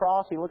on the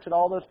cross. He looks at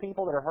all those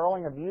people that are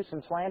hurling abuse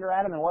and slander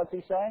at Him, and what's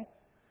He say?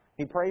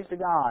 He prays to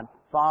God,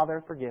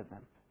 Father, forgive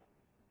them.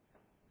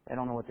 They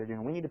don't know what they're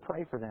doing. We need to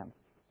pray for them,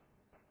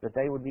 that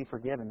they would be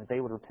forgiven, that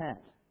they would repent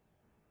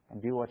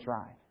and do what's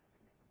right.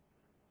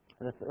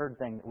 The third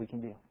thing that we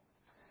can do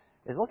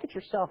is look at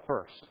yourself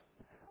first.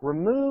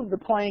 Remove the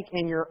plank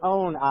in your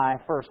own eye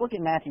first. Look at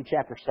Matthew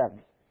chapter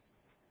 7.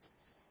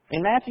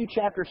 In Matthew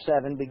chapter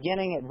 7,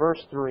 beginning at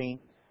verse 3,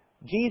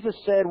 Jesus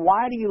said,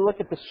 why do you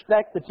look at the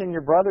speck that's in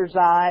your brother's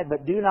eye,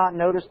 but do not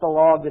notice the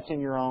log that's in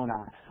your own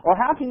eye? Or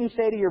how can you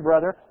say to your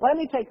brother, let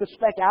me take the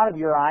speck out of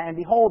your eye, and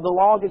behold, the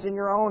log is in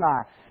your own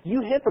eye?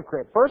 You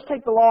hypocrite, first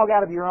take the log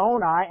out of your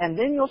own eye, and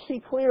then you'll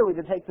see clearly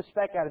to take the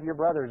speck out of your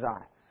brother's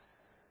eye.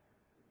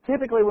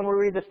 Typically, when we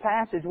read this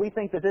passage, we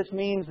think that this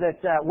means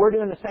that we're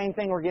doing the same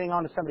thing we're getting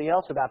on to somebody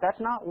else about. That's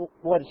not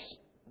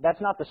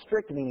the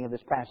strict meaning of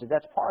this passage.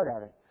 That's part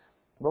of it.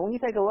 But when you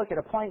take a look at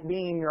a plank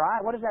being in your eye,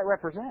 what does that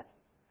represent?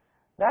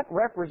 That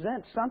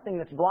represents something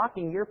that's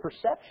blocking your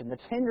perception,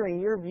 that's hindering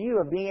your view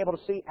of being able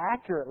to see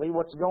accurately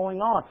what's going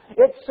on.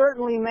 It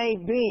certainly may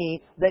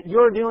be that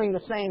you're doing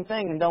the same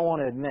thing and don't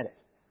want to admit it.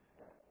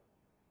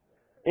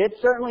 It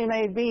certainly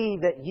may be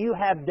that you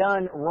have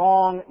done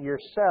wrong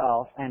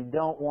yourself and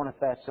don't want to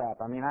fess up.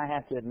 I mean, I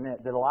have to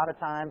admit that a lot of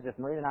times if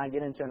Maria and I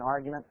get into an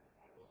argument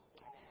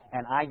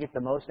and I get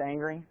the most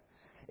angry,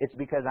 it's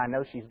because I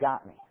know she's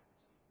got me.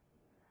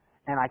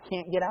 And I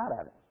can't get out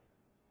of it.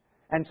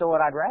 And so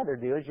what I'd rather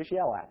do is just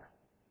yell at her.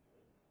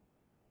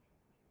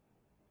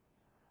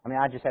 I mean,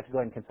 I just have to go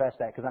ahead and confess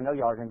that because I know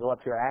y'all are going to go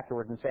up to her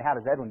afterwards and say, how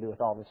does Edwin do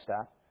with all this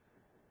stuff?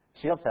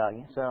 She'll tell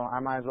you, so I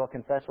might as well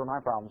confess where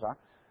my problems are.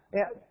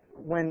 Yeah,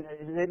 when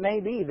it may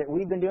be that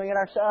we've been doing it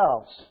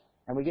ourselves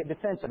and we get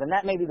defensive, and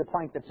that may be the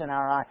plank that's in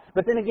our eye.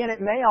 But then again,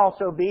 it may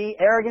also be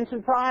arrogance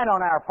and pride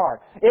on our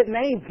part. It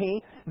may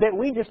be that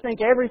we just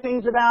think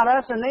everything's about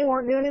us and they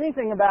weren't doing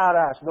anything about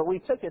us, but we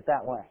took it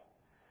that way.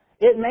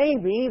 It may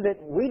be that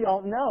we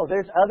don't know.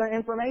 There's other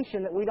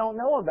information that we don't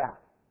know about.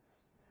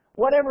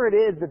 Whatever it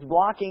is that's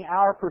blocking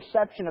our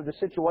perception of the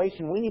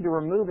situation, we need to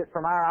remove it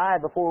from our eye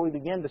before we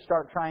begin to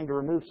start trying to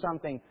remove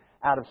something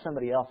out of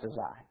somebody else's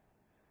eye.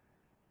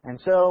 And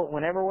so,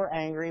 whenever we're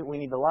angry, we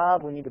need to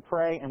love, we need to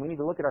pray, and we need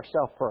to look at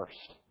ourselves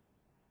first.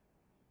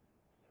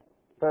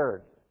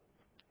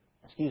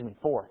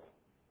 Fourth,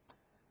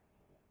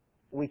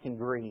 we can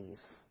grieve.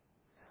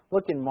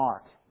 Look in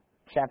Mark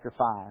chapter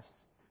 5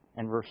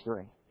 and verse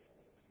 3.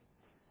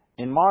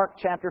 In Mark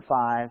chapter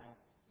 5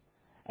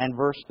 and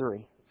verse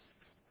 3.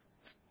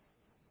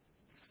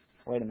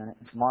 Wait a minute.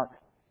 Mark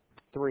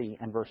 3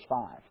 and verse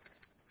 5.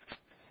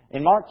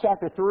 In Mark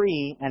chapter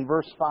 3 and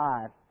verse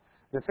 5,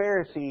 the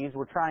Pharisees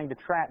were trying to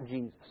trap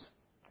Jesus.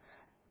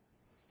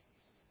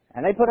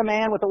 And they put a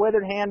man with a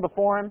withered hand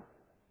before him,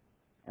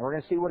 and we're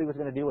going to see what he was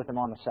going to do with him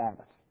on the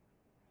Sabbath.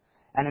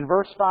 And in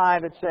verse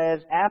 5 it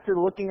says, after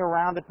looking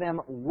around at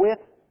them with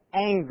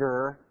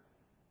anger,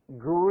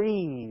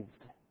 grieved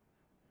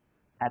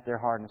at their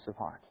hardness of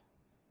heart.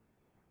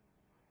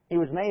 He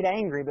was made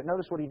angry, but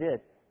notice what he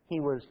did. He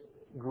was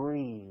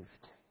grieved.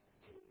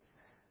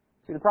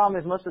 See, the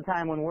problem is most of the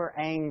time when we're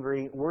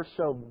angry, we're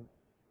so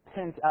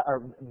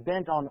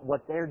bent on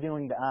what they're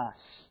doing to us.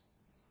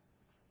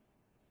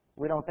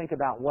 We don't think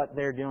about what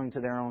they're doing to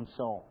their own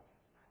soul.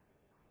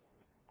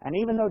 And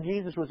even though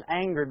Jesus was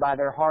angered by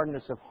their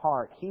hardness of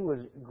heart, He was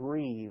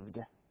grieved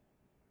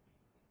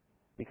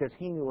because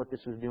He knew what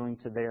this was doing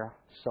to their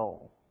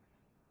soul.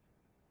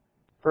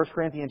 1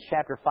 Corinthians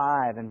chapter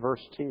 5 and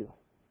verse 2.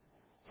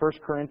 1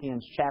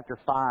 Corinthians chapter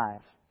 5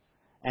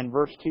 and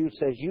verse 2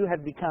 says, you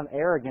have become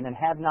arrogant and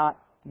have not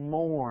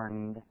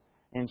mourned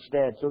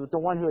instead, so that the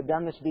one who had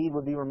done this deed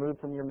would be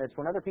removed from your midst.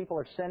 When other people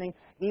are sinning,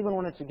 even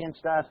when it's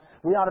against us,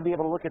 we ought to be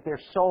able to look at their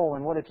soul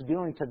and what it's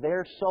doing to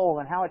their soul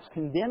and how it's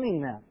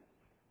condemning them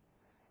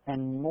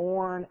and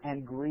mourn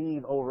and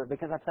grieve over it.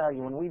 Because I tell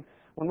you,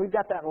 when we've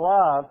got that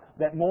love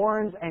that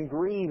mourns and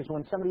grieves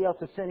when somebody else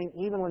is sinning,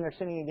 even when they're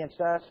sinning against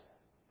us,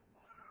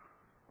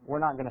 we're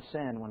not going to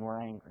sin when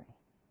we're angry.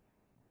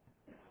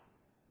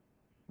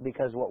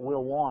 Because what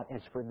we'll want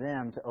is for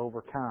them to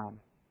overcome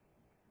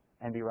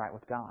and be right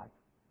with God.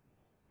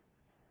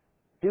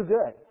 Do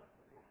good.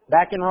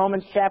 Back in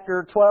Romans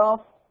chapter 12.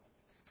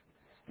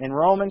 In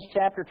Romans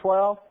chapter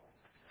 12,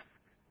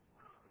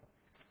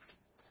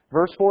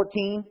 verse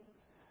 14.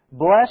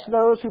 Bless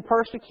those who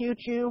persecute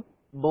you.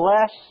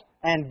 Bless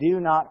and do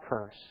not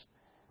curse.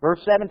 Verse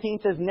 17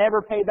 says,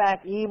 never pay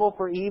back evil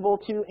for evil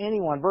to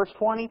anyone. Verse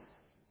 20,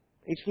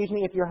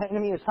 if your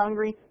enemy is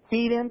hungry,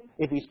 feed him.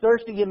 If he's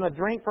thirsty, give him a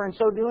drink, for in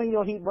so doing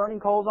you'll heap burning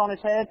coals on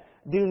his head.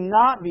 Do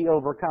not be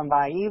overcome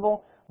by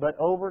evil, but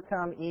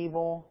overcome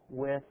evil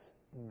with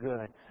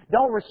good.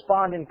 Don't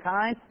respond in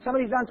kind.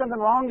 Somebody's done something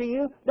wrong to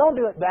you, don't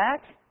do it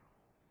back.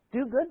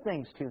 Do good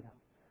things to them.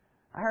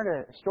 I heard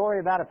a story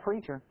about a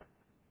preacher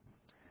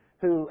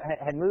who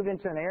had moved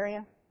into an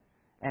area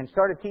and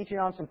started teaching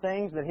on some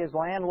things that his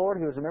landlord,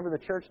 who was a member of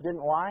the church,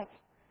 didn't like.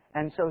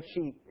 And so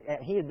he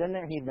had been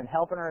there, he'd been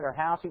helping her at her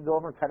house, he'd go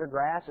over and cut her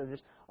grass, it was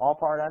just all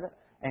part of it.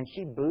 And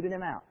she booted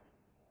him out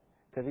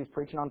because he was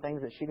preaching on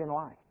things that she didn't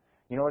like.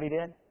 You know what he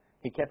did?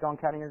 He kept on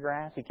cutting her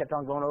grass, he kept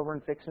on going over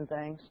and fixing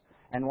things.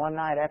 And one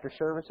night after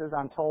services,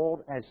 I'm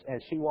told, as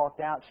she walked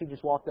out, she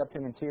just walked up to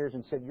him in tears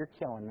and said, you're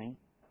killing me.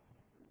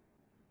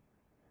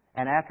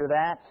 And after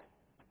that,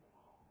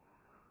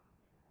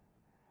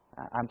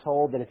 I'm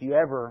told that if you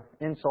ever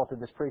insulted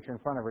this preacher in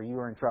front of her, you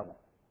were in trouble.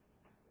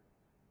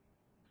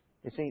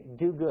 You see,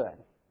 do good.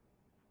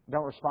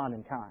 Don't respond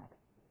in kind.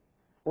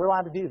 We're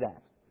allowed to do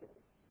that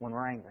when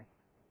we're angry.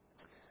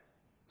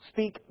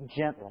 Speak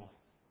gently.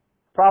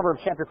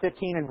 Proverbs chapter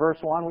 15 and verse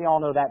 1, we all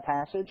know that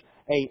passage.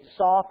 A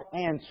soft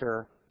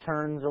answer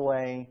turns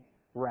away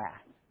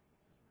wrath.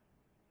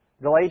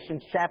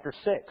 Galatians chapter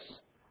 6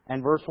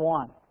 and verse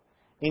 1.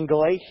 In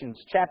Galatians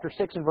chapter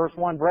 6 and verse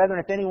 1, brethren,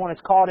 if anyone is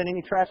caught in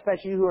any trespass,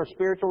 you who are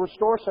spiritual,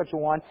 restore such a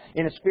one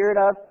in a spirit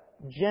of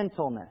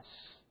gentleness.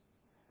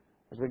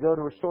 As we go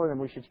to restore them,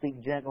 we should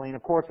speak gently. And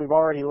of course, we've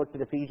already looked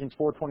at Ephesians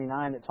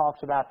 4:29 that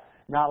talks about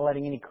not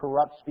letting any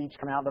corrupt speech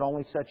come out, but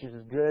only such as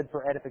is good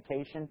for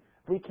edification.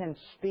 We can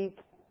speak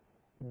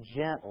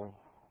gently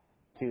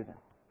to them.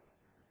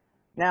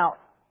 Now,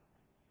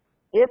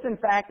 if in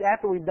fact,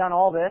 after we've done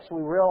all this,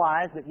 we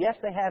realize that yes,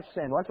 they have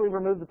sinned. Once we've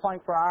removed the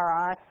plank from our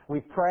eye,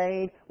 we've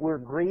prayed, we're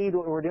agreed,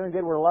 we're doing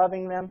good, we're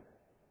loving them,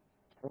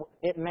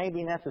 it may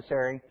be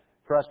necessary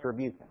for us to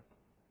rebuke them.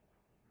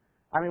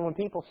 I mean, when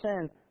people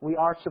sin, we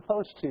are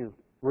supposed to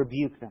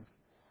rebuke them.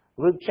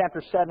 Luke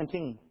chapter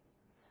 17.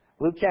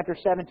 Luke chapter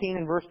 17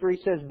 and verse 3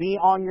 says, be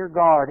on your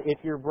guard.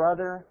 If your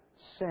brother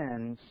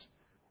sins,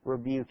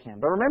 rebuke him.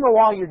 But remember,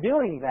 while you're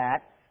doing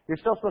that, you're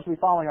still supposed to be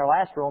following our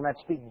last rule, and that's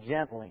speak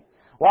gently.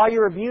 While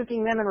you're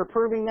rebuking them and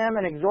reproving them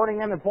and exhorting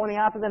them and pointing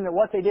out to them that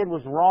what they did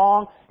was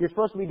wrong, you're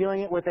supposed to be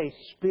doing it with a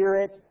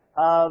spirit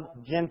of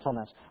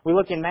gentleness. We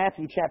look in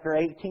Matthew chapter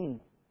 18.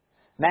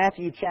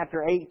 Matthew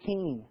chapter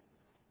 18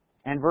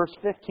 and verse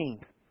 15.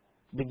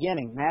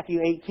 Matthew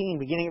 18,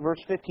 beginning at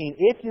verse 15.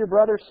 If your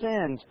brother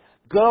sins,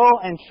 go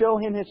and show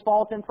him his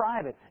fault in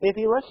private. If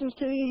he listens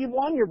to you, you've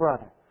won your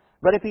brother.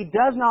 But if he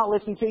does not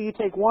listen to you,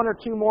 take one or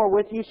two more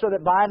with you, so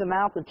that by the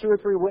mouth of two or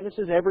three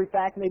witnesses every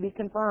fact may be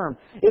confirmed.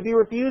 If he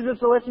refuses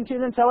to listen to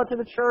you, then tell it to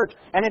the church.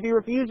 And if he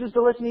refuses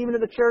to listen even to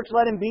the church,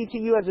 let him be to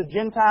you as a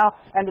Gentile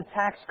and a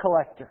tax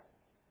collector.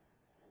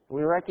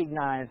 We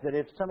recognize that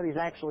if somebody's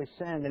actually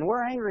sinned, and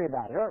we're angry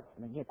about it, or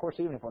of course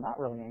even if we're not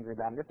really angry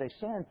about it, if they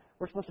sin,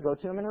 we're supposed to go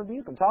to them and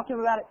rebuke them. Talk to them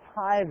about it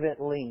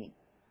privately.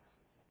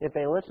 If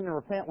they listen and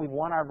repent, we've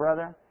won our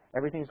brother.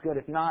 Everything's good.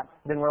 If not,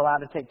 then we're allowed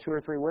to take two or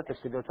three with us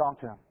to go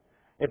talk to them.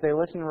 If they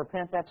listen and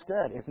repent, that's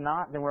good. If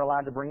not, then we're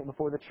allowed to bring it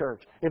before the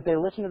church. If they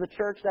listen to the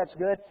church, that's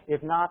good.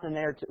 If not, then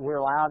we're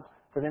allowed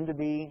for them to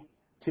be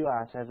to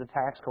us as a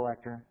tax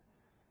collector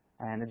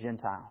and a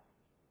Gentile,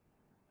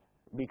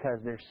 because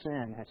their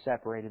sin has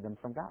separated them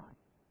from God.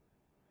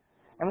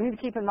 And we need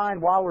to keep in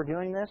mind while we're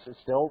doing this, it's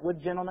still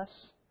with gentleness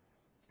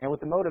and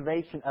with the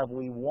motivation of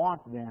we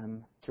want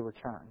them to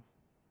return.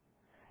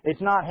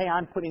 It's not, hey,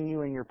 I'm putting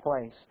you in your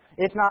place.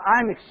 It's not,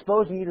 I'm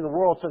exposing you to the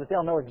world so that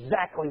they'll know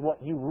exactly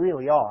what you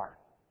really are.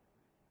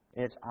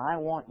 It's, I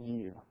want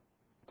you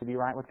to be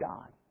right with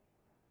God.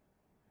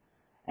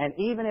 And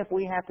even if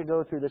we have to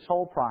go through this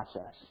whole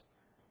process,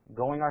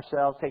 going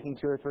ourselves, taking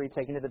 2 or 3,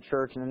 taking to the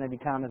church, and then they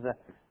become as a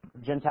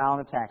Gentile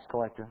and a tax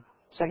collector.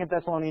 2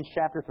 Thessalonians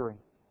chapter 3.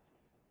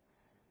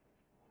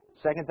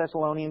 2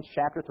 Thessalonians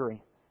chapter 3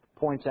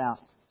 points out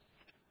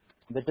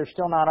that they're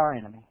still not our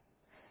enemy.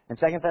 In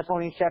 2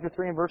 Thessalonians chapter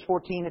 3 and verse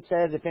 14 it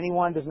says, if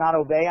anyone does not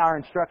obey our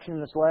instruction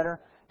in this letter,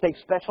 take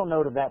special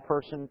note of that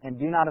person and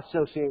do not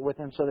associate with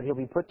him so that he'll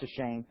be put to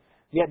shame.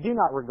 Yet do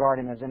not regard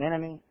him as an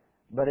enemy,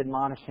 but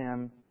admonish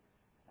him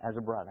as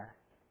a brother.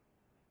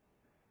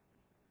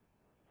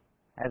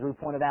 As we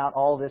pointed out,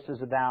 all this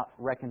is about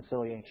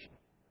reconciliation.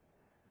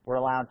 We're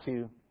allowed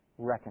to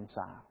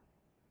reconcile.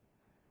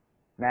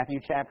 Matthew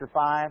chapter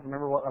 5,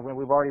 remember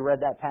we've already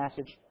read that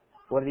passage.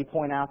 What did he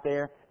point out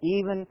there?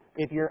 Even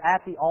if you're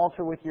at the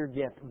altar with your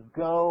gift,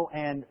 go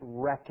and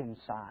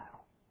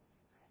reconcile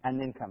and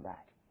then come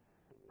back.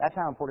 That's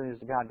how important it is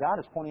to God. God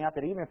is pointing out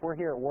that even if we're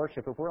here at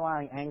worship, if we're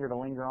allowing anger to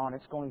linger on,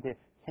 it's going to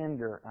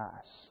hinder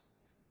us.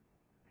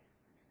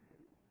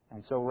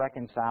 And so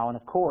reconcile. And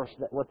of course,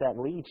 what that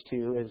leads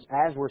to is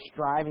as we're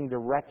striving to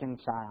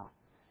reconcile,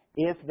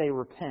 if they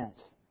repent,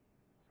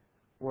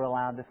 we're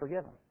allowed to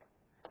forgive them.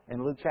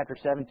 In Luke chapter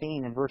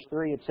 17 and verse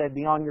 3, it said,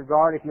 be on your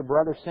guard. If your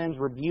brother sins,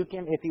 rebuke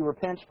him. If he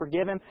repents,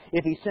 forgive him.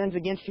 If he sins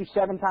against you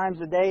 7 times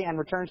a day and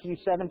returns to you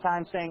 7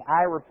 times saying,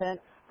 I repent,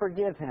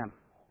 forgive him.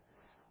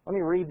 Let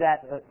me read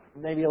that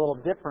maybe a little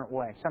different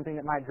way, something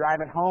that might drive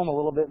it home a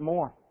little bit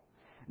more.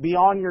 Be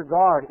on your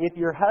guard. If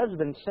your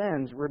husband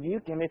sins,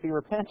 rebuke him. If he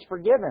repents,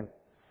 forgive him.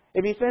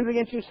 If he sins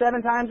against you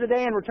 7 times a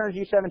day and returns to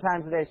you 7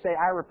 times a day, say,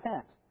 I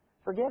repent,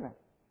 forgive him.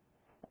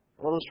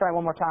 Well, let's try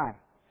one more time.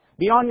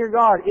 Be on your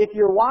guard. If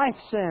your wife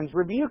sins,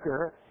 rebuke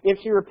her. If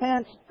she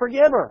repents,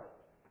 forgive her.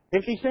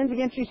 If she sins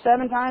against you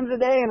 7 times a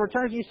day and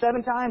returns to you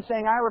 7 times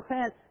saying, I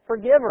repent,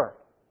 forgive her.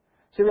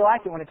 See, we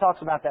like it when it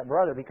talks about that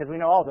brother because we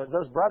know,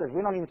 those brothers,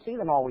 we don't even see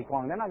them all week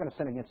long. They're not going to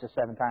sin against us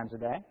 7 times a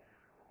day.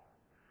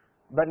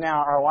 But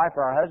now our wife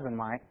or our husband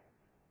might.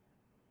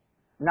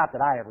 Not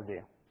that I ever do.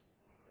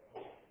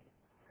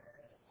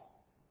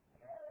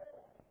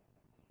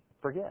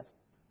 Forgive.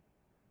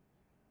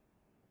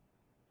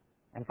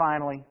 And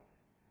finally,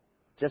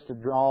 just to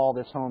draw all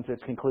this home to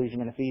its conclusion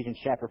in Ephesians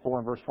chapter 4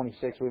 and verse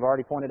 26, we've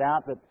already pointed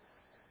out that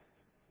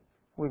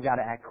we've got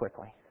to act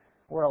quickly.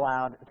 We're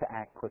allowed to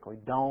act quickly.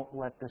 Don't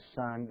let the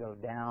sun go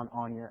down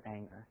on your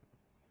anger.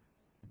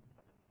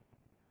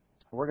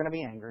 We're going to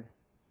be angered.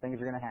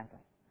 Things are going to happen.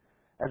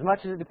 As much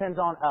as it depends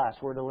on us,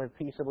 we're to live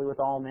peaceably with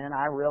all men.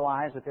 I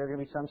realize that there are going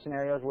to be some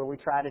scenarios where we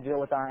try to deal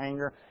with our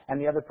anger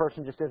and the other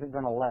person just isn't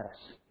going to let us.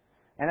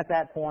 And at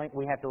that point,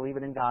 we have to leave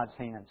it in God's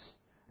hands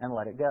and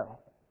let it go.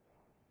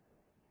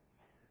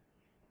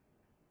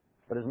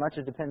 But as much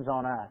as it depends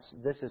on us,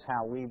 this is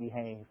how we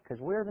behave, because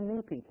we're the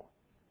new people.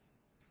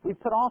 We've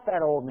put off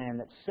that old man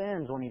that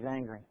sins when he's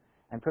angry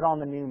and put on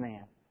the new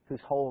man who's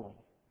holy,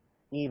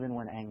 even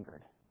when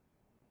angered.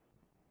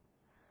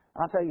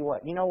 I'll tell you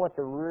what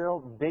the real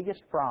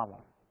biggest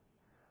problem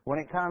when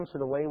it comes to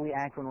the way we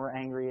act when we're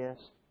angry is?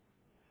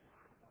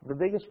 The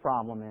biggest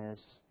problem is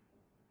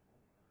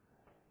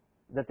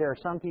that there are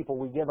some people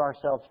we give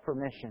ourselves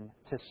permission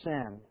to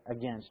sin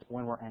against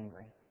when we're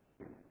angry.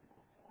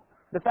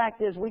 The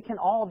fact is, we can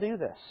all do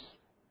this.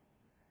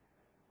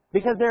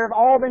 Because there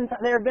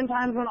have been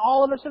times when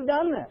all of us have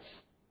done this.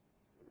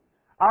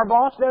 Our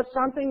boss does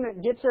something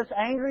that gets us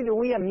angry. Do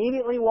we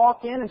immediately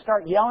walk in and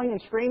start yelling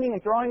and screaming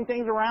and throwing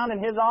things around in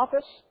his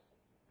office?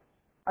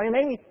 I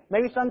mean,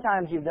 maybe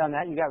sometimes you've done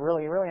that. You got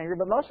really, really angry.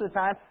 But most of the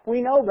time,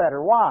 we know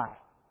better. Why?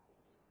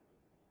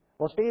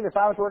 Well, Steve, if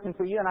I was working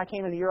for you and I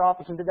came into your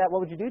office and did that,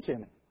 what would you do to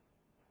me?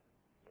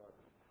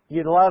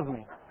 You'd love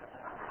me.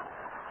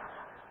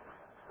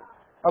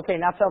 Okay,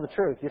 now tell the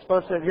truth.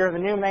 You're the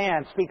new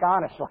man. Speak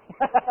honestly.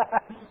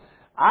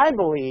 I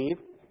believe,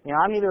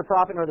 I'm neither a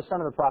prophet nor the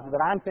son of the prophet,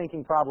 but I'm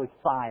thinking probably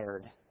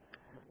fired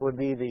would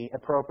be the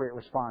appropriate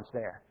response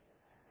there.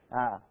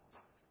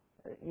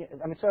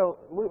 So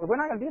we're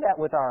not going to do that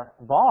with our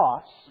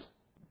boss,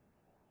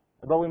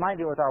 but we might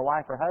do it with our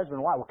wife or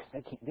husband. Why? Well, because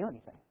they can't do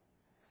anything.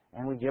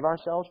 And we give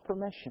ourselves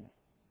permission.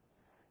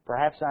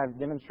 Perhaps I've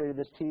demonstrated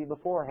this to you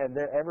before. Have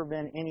there ever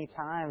been any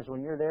times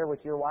when you're there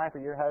with your wife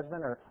or your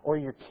husband or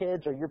your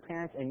kids or your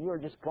parents and you are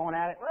just going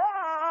at it,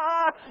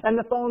 and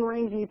the phone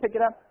rings and you pick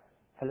it up?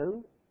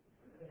 Hello?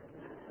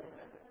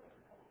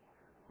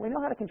 We know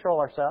how to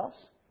control ourselves.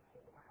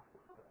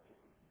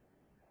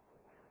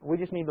 We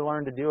just need to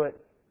learn to do it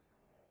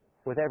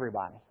with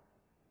everybody.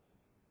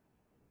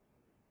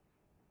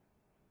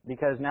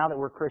 Because now that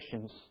we're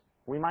Christians,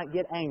 we might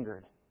get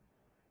angered,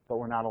 but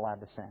we're not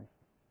allowed to sin.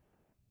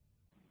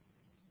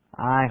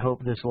 I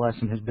hope this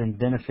lesson has been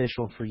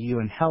beneficial for you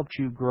and helped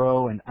you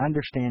grow and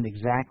understand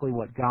exactly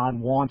what God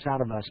wants out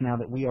of us now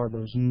that we are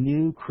those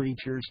new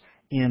creatures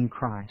in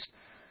Christ.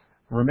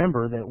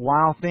 Remember that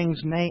while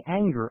things may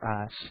anger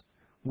us,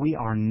 we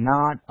are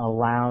not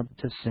allowed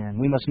to sin.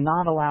 We must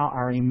not allow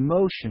our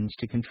emotions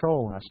to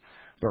control us,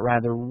 but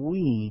rather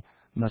we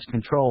must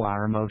control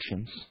our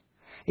emotions.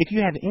 If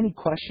you have any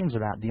questions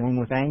about dealing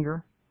with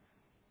anger,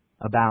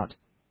 about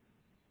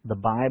the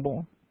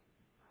Bible,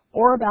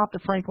 or about the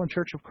Franklin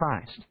Church of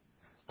Christ,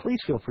 please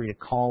feel free to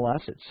call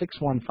us at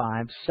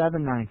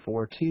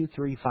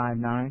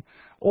 615-794-2359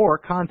 or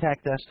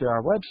contact us through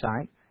our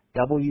website,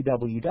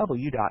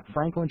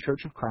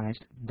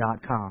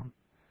 www.franklinchurchofchrist.com.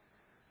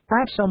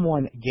 Perhaps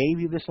someone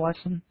gave you this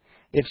lesson.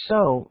 If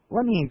so,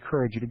 let me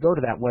encourage you to go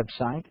to that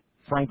website,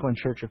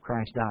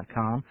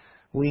 franklinchurchofchrist.com.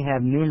 We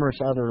have numerous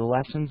other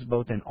lessons,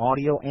 both in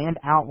audio and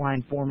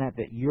outline format,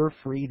 that you're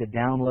free to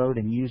download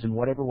and use in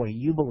whatever way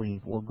you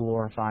believe will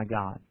glorify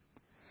God.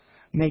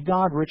 May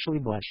God richly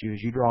bless you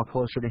as you draw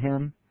closer to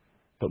Him,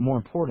 but more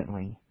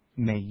importantly,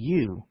 may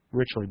you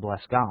richly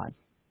bless God.